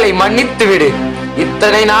அடிமைகளை மன்னித்து விடு.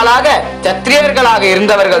 இத்தனை நாளாக சத்திரியர்களாக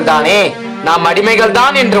இருந்தவர்கள் தானே நாம் அடிமைகள்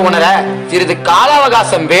தான் என்று உணர சிறிது கால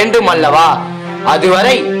அவகாசம் வேண்டும் அல்லவா?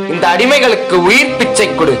 அதுவரை இந்த அடிமைகளுக்கு உயிர் பிச்சை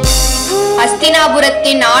கொடு.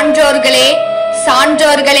 அஸ்தினாபுரத்தின் ஆன்றோர்களே,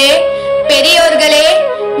 சான்றோர்களே, பெரியோர்களே,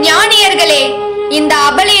 ஞானியர்களே, இந்த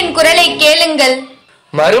அபலையின் குரலை கேளுங்கள்.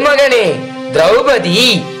 மருமகனே திரௌபதி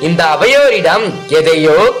இந்த அவையோரிடம்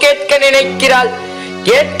எதையோ கேட்க நினைக்கிறாள்.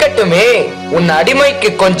 கேட்கட்டுமே, உன்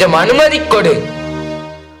அடிமைக்கு கொஞ்சம் அனுமதி கொடு.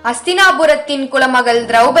 அஸ்தினாபுரத்தின் குலமகள்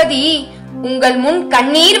திரௌபதி உங்கள் முன்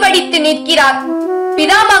கண்ணீர் வடித்து நிற்கிறார்.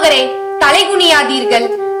 பிதாமகரே, தலைகுனியாதீர்கள்.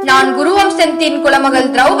 நான் குருவம்சத்தின் குலமகள்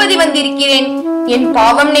திரௌபதி வந்திருக்கிறேன். என்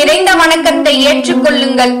பாவம் நிறைந்த வணக்கத்தை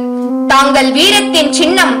ஏற்றுக்கொள்ளுங்கள். தாங்கள் வீரத்தின்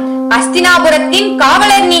சின்னம், அஸ்தினாபுரத்தின்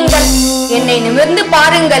காவலர் நீங்கள். என்னை நிமிர்ந்து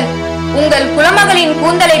பாருங்கள். உங்கள் குலமகளின்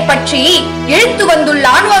கூந்தலை பற்றி இழுத்து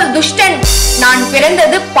வந்துள்ளான் ஒரு துஷ்டன். நான்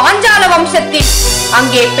பிறந்தது பாஞ்சால வம்சத்தில்.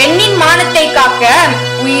 அங்கே பெண்ணின் மானத்தை காக்க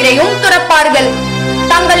உயிரையும் துறப்பார்கள்.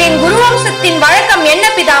 தங்களின் குருவம்சத்தின் வழக்கம் என்ன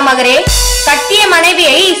பிதாமகரே? கட்டிய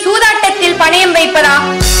மனைவியை சூதாட்டத்தில் பணயம் வைப்பதா?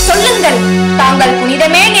 சொல்லுங்கள். தாங்கள்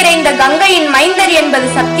புனிதமே நிறைந்த கங்கையின் மைந்தர் என்பது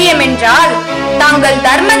சத்தியம் என்றால், தாங்கள்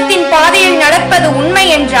தர்மத்தின் பாதையில் நடப்பது உண்மை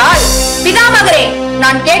என்றால், பிதாமகரே,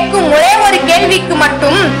 நான் கேட்கும் ஒரே ஒரு கேள்விக்கு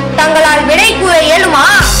மட்டும் தங்களால் விடை கூற இயலுமா?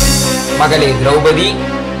 மகளே திரௌபதி,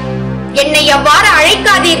 என்னை எவ்வாறு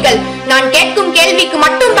அழைக்காதீர்கள். நான் கேட்கும் கேள்விக்கு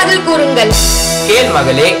மட்டும் பதில் கூறுங்கள். கேள்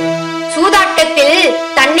மகளே. சூதாட்டத்தில்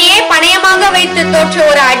தன்னையே பணயமாக வைத்து தோற்ற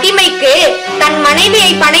ஒரு அடிமைக்கு தன்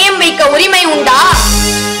மனைவியை பணயம் வைக்க உரிமை உண்டா?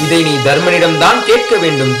 இதை நீ தர்மனிடம் தான் கேட்க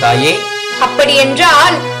வேண்டும் தாயே. அப்படி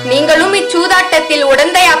என்றால் நீங்களும் இச்சூதாட்டத்தில்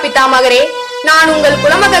உடந்தையா பிதாமகரே? நான் உங்கள்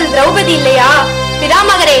குலமகள் திரௌபதி இல்லையா?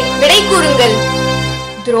 பிதாமகரே, விடை கூறுங்கள்.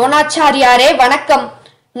 துரோணாச்சாரியாரே வணக்கம்.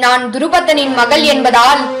 நான் துருபதனின் மகள்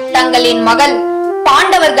என்பதால் தங்களின் மகள்,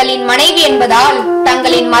 பாண்டவர்களின் மனைவி என்பதால்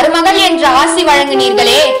தங்களின் மருமகள் என்று ஆசி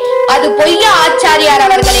வழங்கினீர்களே, அது பொய்யா ஆச்சாரியார்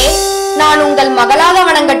அவர்களே? நான் உங்கள் மகளாக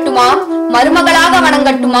வணங்கட்டுமா, மருமகளாக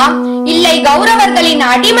வணங்கட்டுமா, இல்லை கௌரவர்களின்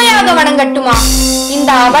அடிமையாக வணங்கட்டுமா?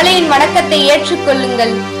 இந்த அவளையின் வணக்கத்தை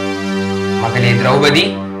ஏற்றுக்கொள்ளுங்கள். மகளே திரௌபதி,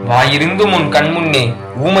 வாயிருந்தும் உன் கண்முன்னே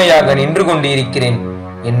ஊமையாக நின்று கொண்டிருக்கிறேன்.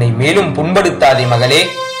 என்னை மேலும் புண்படுத்தாதே மகளே.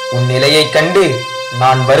 உன் நிலையை கண்டு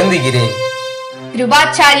நான் வருந்துகிறேன்.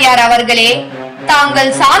 கிருபாச்சாரியார் அவர்களே,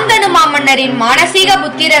 தாங்கள் சாந்தனு மாமன்னரின் மானசீக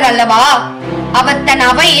புத்திரர் அல்லவா? அவர் தன்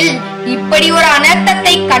அவையில் இப்படி ஒரு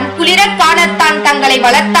அனர்த்தத்தை கண்குளிர காணத்தான் தங்களை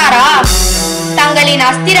வளர்த்தாரா? தங்களின்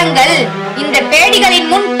அஸ்திரங்கள் இந்த பேடிகளின்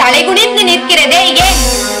முன் தலைகுனிந்து நிற்கிறதே ஏன்?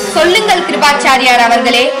 சொல்லுங்கள் கிருபாச்சாரியார்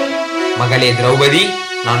அவர்களே. மகளே திரௌபதி,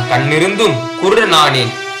 நான் கண்ணிருந்தும் குருட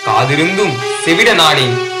நானேன், காதிருந்தும் செவிட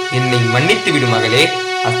நானேன். என்னை மன்னித்து விடு மகளே.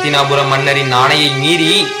 அஸ்தினாபுரம் மன்னரின் ஆணையை மீறி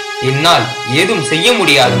என்னால் ஏதும் செய்ய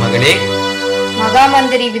முடியாது மகளே.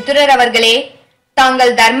 மகாமந்திரி விதுரர் அவர்களே,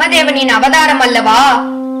 தாங்கள் தர்மதேவனின் அவதாரம் அல்லவா?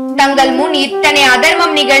 தங்கள் முன் இத்தனை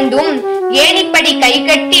அதர்மம் நிகழ்ந்தும் ஏன் இப்படி கை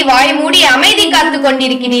கட்டி வாய் மூடி அமைதி காத்துக்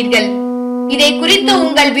கொண்டிருக்கிறீர்கள்? இதை குறித்து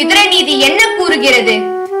உங்கள் விதுர நீதி என்ன கூறுகிறது?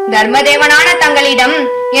 தர்மதேவனான தங்களிடம்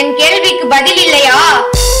என் கேள்விக்கு பதில் இல்லையா?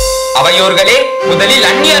 அவையோர்களே, முதலில்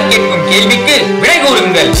அந்நியர் கேட்கும் கேள்விக்கு விடை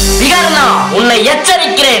கூறுங்கள். விகர்ணா, உன்னை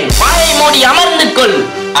எச்சரிக்கிறேன், வாயை மூடி அமர்ந்து கொள்.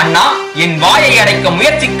 அண்ணா, என் வாயை அடைக்க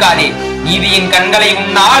முயற்சிக்காதே. நீதியின் கண்களை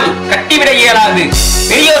உன்னால் கட்டிவிட இயலாது.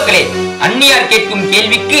 பெரியோர்களே, அந்நியார் கேட்கும்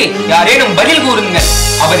கேள்விக்கு யாரேனும் பதில் கூறுங்கள்.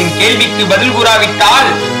 அவரின் கேள்விக்கு பதில் கூறாவிட்டால்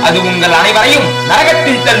அது உங்கள் அனைவரையும்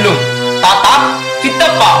நரகத்தில் தள்ளும். தாத்தா,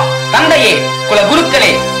 சித்தப்பா, தந்தையே, குல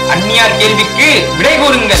குருக்களே, அந்நியார் கேள்விக்கு விடை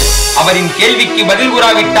கூறுங்கள். அவரின் கேள்விக்கு பதில்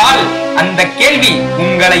கூறாவிட்டால் அந்த கேள்வி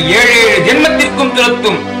உங்களை 7 ஜென்மத்திற்கும்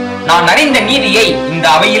துரத்தும். நான் அறிந்த நீதியை இந்த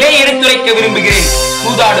அவையிலே எடுத்துரைக்க விரும்புகிறேன்.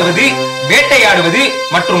 சூதாடுவது, வேட்டையாடுவது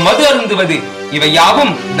மற்றும் மது அருந்துவது இவை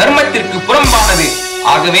யாவும் தர்மத்திற்கு புறம்பானது.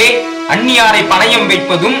 ஆகவே அந்நியாரை பணயம்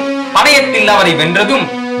வைப்பதும் பணயத்தில் அவரை வென்றதும்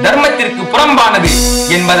தர்மத்திற்கு புறம்பானது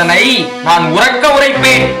என்பதனை நான் உரக்க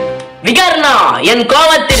உரைப்பேன். விகர்ணா, என்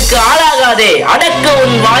கோபத்திற்கு ஆளாகாதே, அடக்க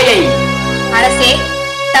உன் வாயை. அரசே,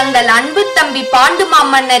 தங்கள் அன்பு தம்பி பாண்டு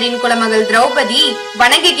மாமன்னரின் குலமகள் திரௌபதி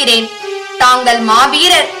வணங்குகிறேன். தாங்கள்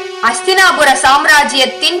மாவீரர், அஸ்தினாபுர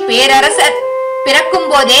சாம்ராஜ்யத்தின் பேரரசர். பிறக்கும்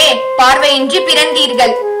போதே பார்வையின்றி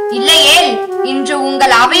பிறந்தீர்கள். இல்லையேல் இன்று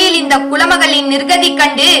உங்கள் அவையில் இந்த குலமகளின் நிர்கதி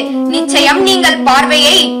கண்டு நிச்சயம் நீங்கள்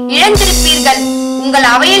பார்வையை இழந்திருப்பீர்கள். உங்கள்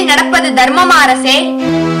அவையில் நடப்பது தர்மமா அரசே?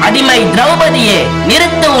 அடிமை திரௌபதியே,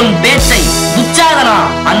 நிறுத்த உன் பேச்சை. துச்சாதனா,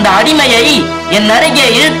 அந்த அடிமையை என் அருகே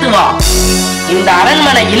இழுத்து வா. இந்த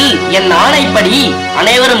அரண்மனையில் என் ஆணைப்படி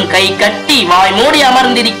அனைவரும் கை கட்டி வாய் மூடி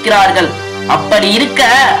அமர்ந்திருக்கிறார்கள். அப்படி இருக்க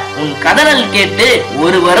உன் கதறல் கேட்டு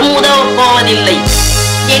ஒருவரும் உதவப் போவதில்லை.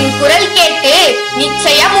 என் குரல் கேட்டு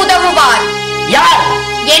நிச்சயம் உதவுவார். யார்?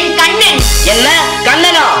 என் கண்ணன். என்ன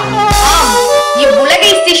கண்ணனா? ஆம்,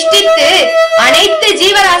 இவ்வுலகை சிருஷ்டித்து அனைத்து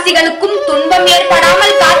ஜீவராசிகளுக்கும் துன்பம்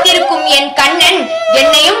ஏற்படாமல் காத்திருக்கும் என் கண்ணன்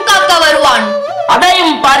என்னையும் காக்க வருவான்.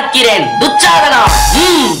 அதையும் பார்க்கிறேன். துச்சாதனா,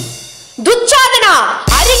 துச்சாதனா,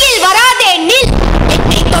 அருகில் வராதே, நில்.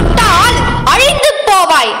 என்னை தொட்டால் அழிந்து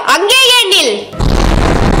போவாய். அங்கேயே நில்.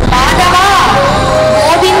 மாதவா,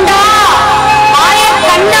 கோவிந்தா, மாய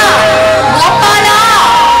கண்ணா, கோபாலா,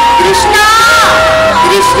 கிருஷ்ணா,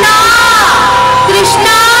 கிருஷ்ணா,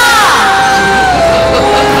 கிருஷ்ணா.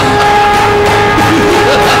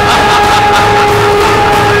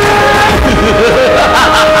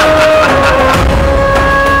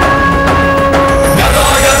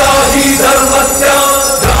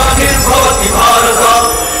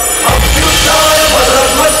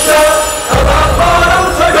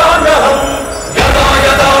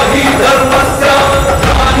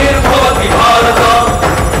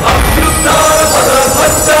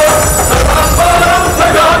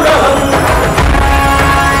 धर्मस्य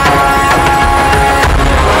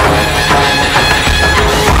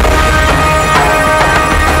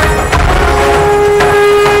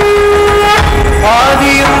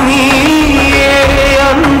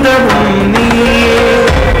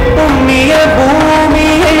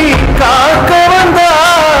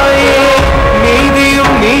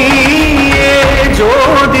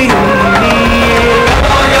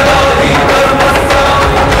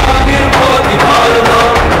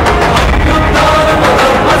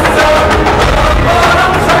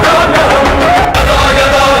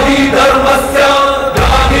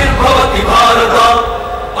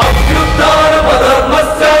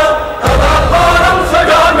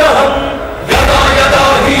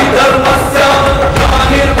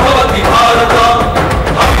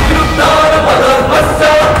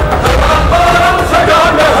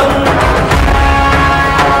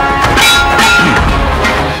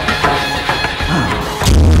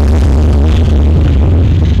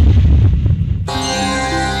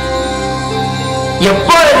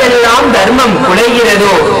தர்மம்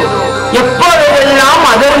குலைகிறதோ, எப்பொழுதெல்லாம்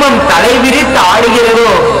அதர்மம் தலைவிரித்து ஆடுகிறதோ,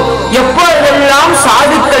 எப்பொழுதெல்லாம்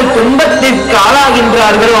சாதுக்கள் துன்பத்திற்கு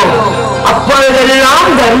ஆளாகின்றார்களோ, அப்பொழுதெல்லாம்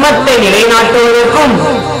தர்மத்தை நிலைநாட்டுவதற்கும்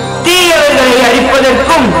தீயவர்களை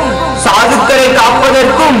அழிப்பதற்கும் சாதுக்களை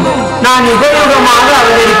காப்பதற்கும் நான் யுகயுகமாக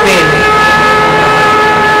அவதரிப்பேன்.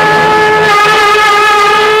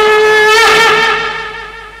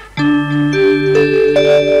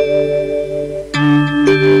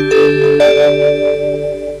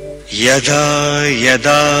 यदा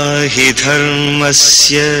यदा हि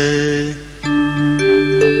धर्मस्य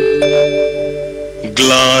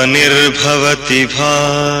ग्लानिर्भवति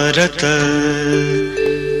भारत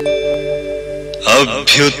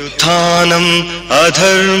अभ्युत्थानम्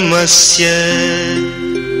अधर्मस्य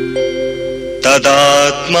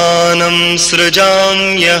तदात्मानं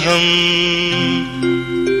सृजाम्यहम्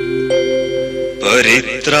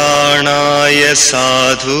परित्राणाय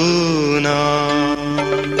साधूनां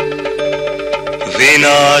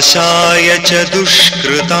विनाशाय च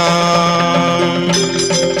दुष्कृताम्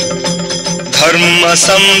धर्म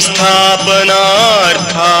संस्थापनार्थाय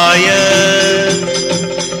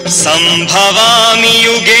संभवामि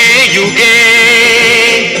युगे युगे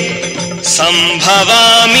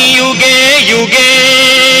संभवामि युगे युगे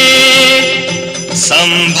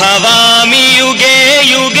संभवामि युगे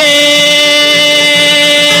युगे.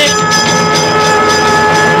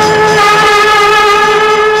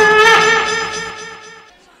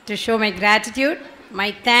 To show my gratitude, my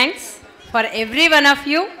thanks for every one of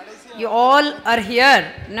you. You all are here.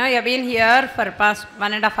 Now you have been here for past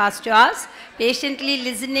 1.5 hours, patiently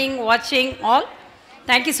listening, watching all.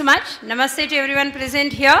 Thank you so much. Namaste to everyone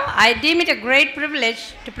present here. I deem it a great privilege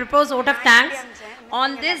to propose vote of thanks on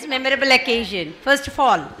this memorable occasion. First of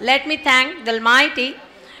all, let me thank the Almighty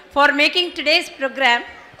for making today's program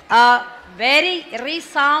a very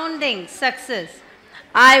resounding success.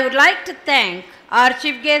 I would like to thank our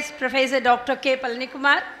chief guest, Professor Dr. K.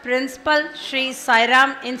 Palanikumar, Principal, Sri Sairam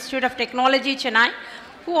Institute of Technology, Chennai,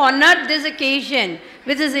 who honored this occasion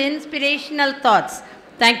with his inspirational thoughts.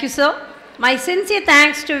 Thank you, sir. My sincere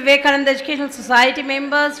thanks to Vivekananda Educational Society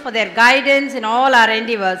members for their guidance in all our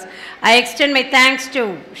endeavors. I extend my thanks to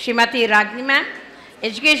Srimati Ragni ma'am,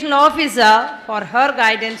 Educational Officer, for her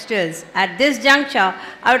guidance to us. At this juncture,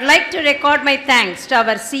 I would like to record my thanks to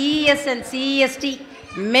our CES and CEST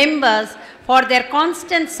members for their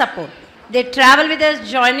constant support. They travel with us,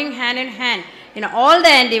 joining hand in hand in all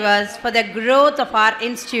the endeavors for the growth of our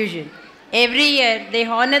institution. Every year, they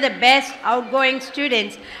honor the best outgoing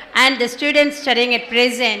students and the students studying at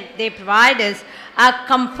present. They provide us a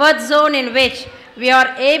comfort zone in which we are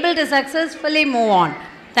able to successfully move on.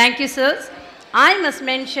 Thank you, sirs. I must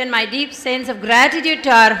mention my deep sense of gratitude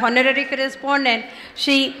to our honorary correspondent,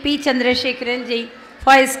 Shri P. Chandrasekharanji,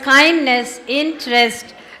 for his kindness, interest,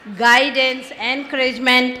 guidance,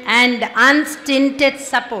 encouragement, and unstinted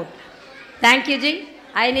support. Thank you, Ji.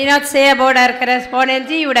 I need not say about our correspondent,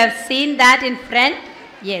 Ji. You would have seen that in front.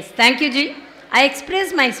 Yes, thank you, Ji. I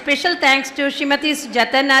express my special thanks to Srimati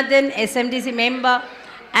Sujatanathan, SMDC member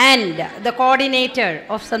and the coordinator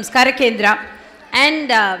of Samskara Kendra, and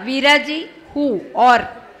Veeraji, who are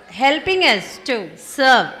helping us to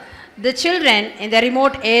serve the children in the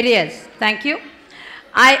remote areas. Thank you.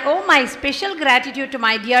 I owe my special gratitude to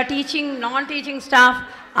my dear teaching, non-teaching staff,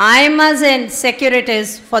 IMAs and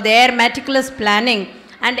securities for their meticulous planning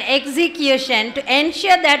and execution to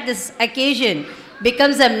ensure that this occasion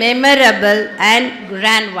becomes a memorable and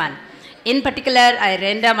grand one. In particular, I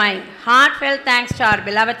render my heartfelt thanks to our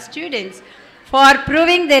beloved students for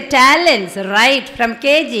proving their talents right from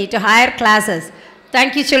KG to higher classes.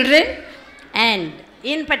 Thank you, children. And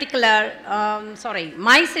in particular,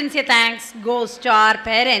 my sincere thanks goes to our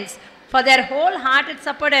parents for their wholehearted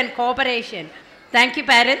support and cooperation. Thank you,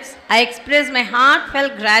 parents. I express my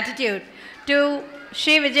heartfelt gratitude to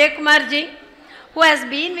Shri Vijayakumar ji, who has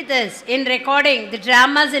been with us in recording the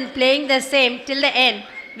dramas and playing the same till the end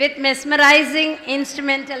with mesmerizing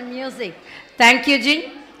instrumental music. Thank you,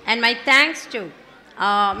 ji. And my thanks to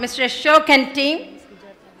Mr. Ashok and team,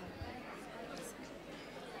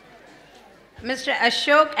 Mr.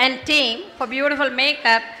 Ashok and team for beautiful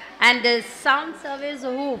makeup and the sound service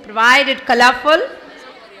who provided colorful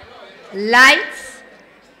lights,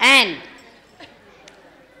 and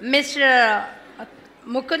Mr.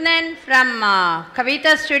 Mukundan from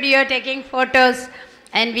Kavita Studio taking photos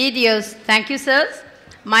and videos. Thank you, sirs.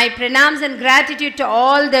 My pranams and gratitude to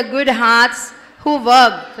all the good hearts who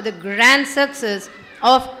worked for the grand success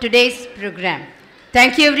of today's program.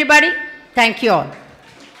 Thank you, everybody. Thank you all.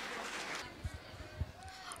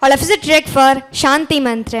 All of us direct for Shanti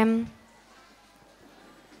Mantram.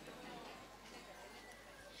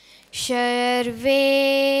 सर्वे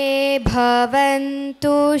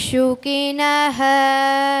भवन्तु सुखिनः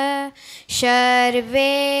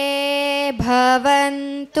सर्वे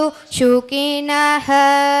भवन्तु सुखिनः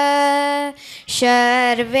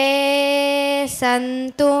सर्वे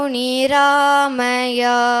सन्तु निरामयात्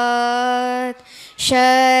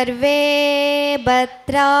सर्वे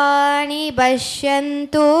भद्राणि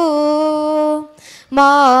पश्यन्तु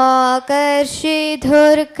मा कश्चित्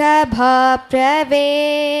दुर्गभाग्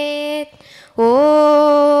भवेत्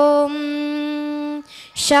ॐ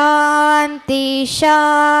शान्ति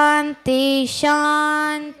शान्ति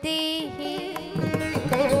शान्तिः।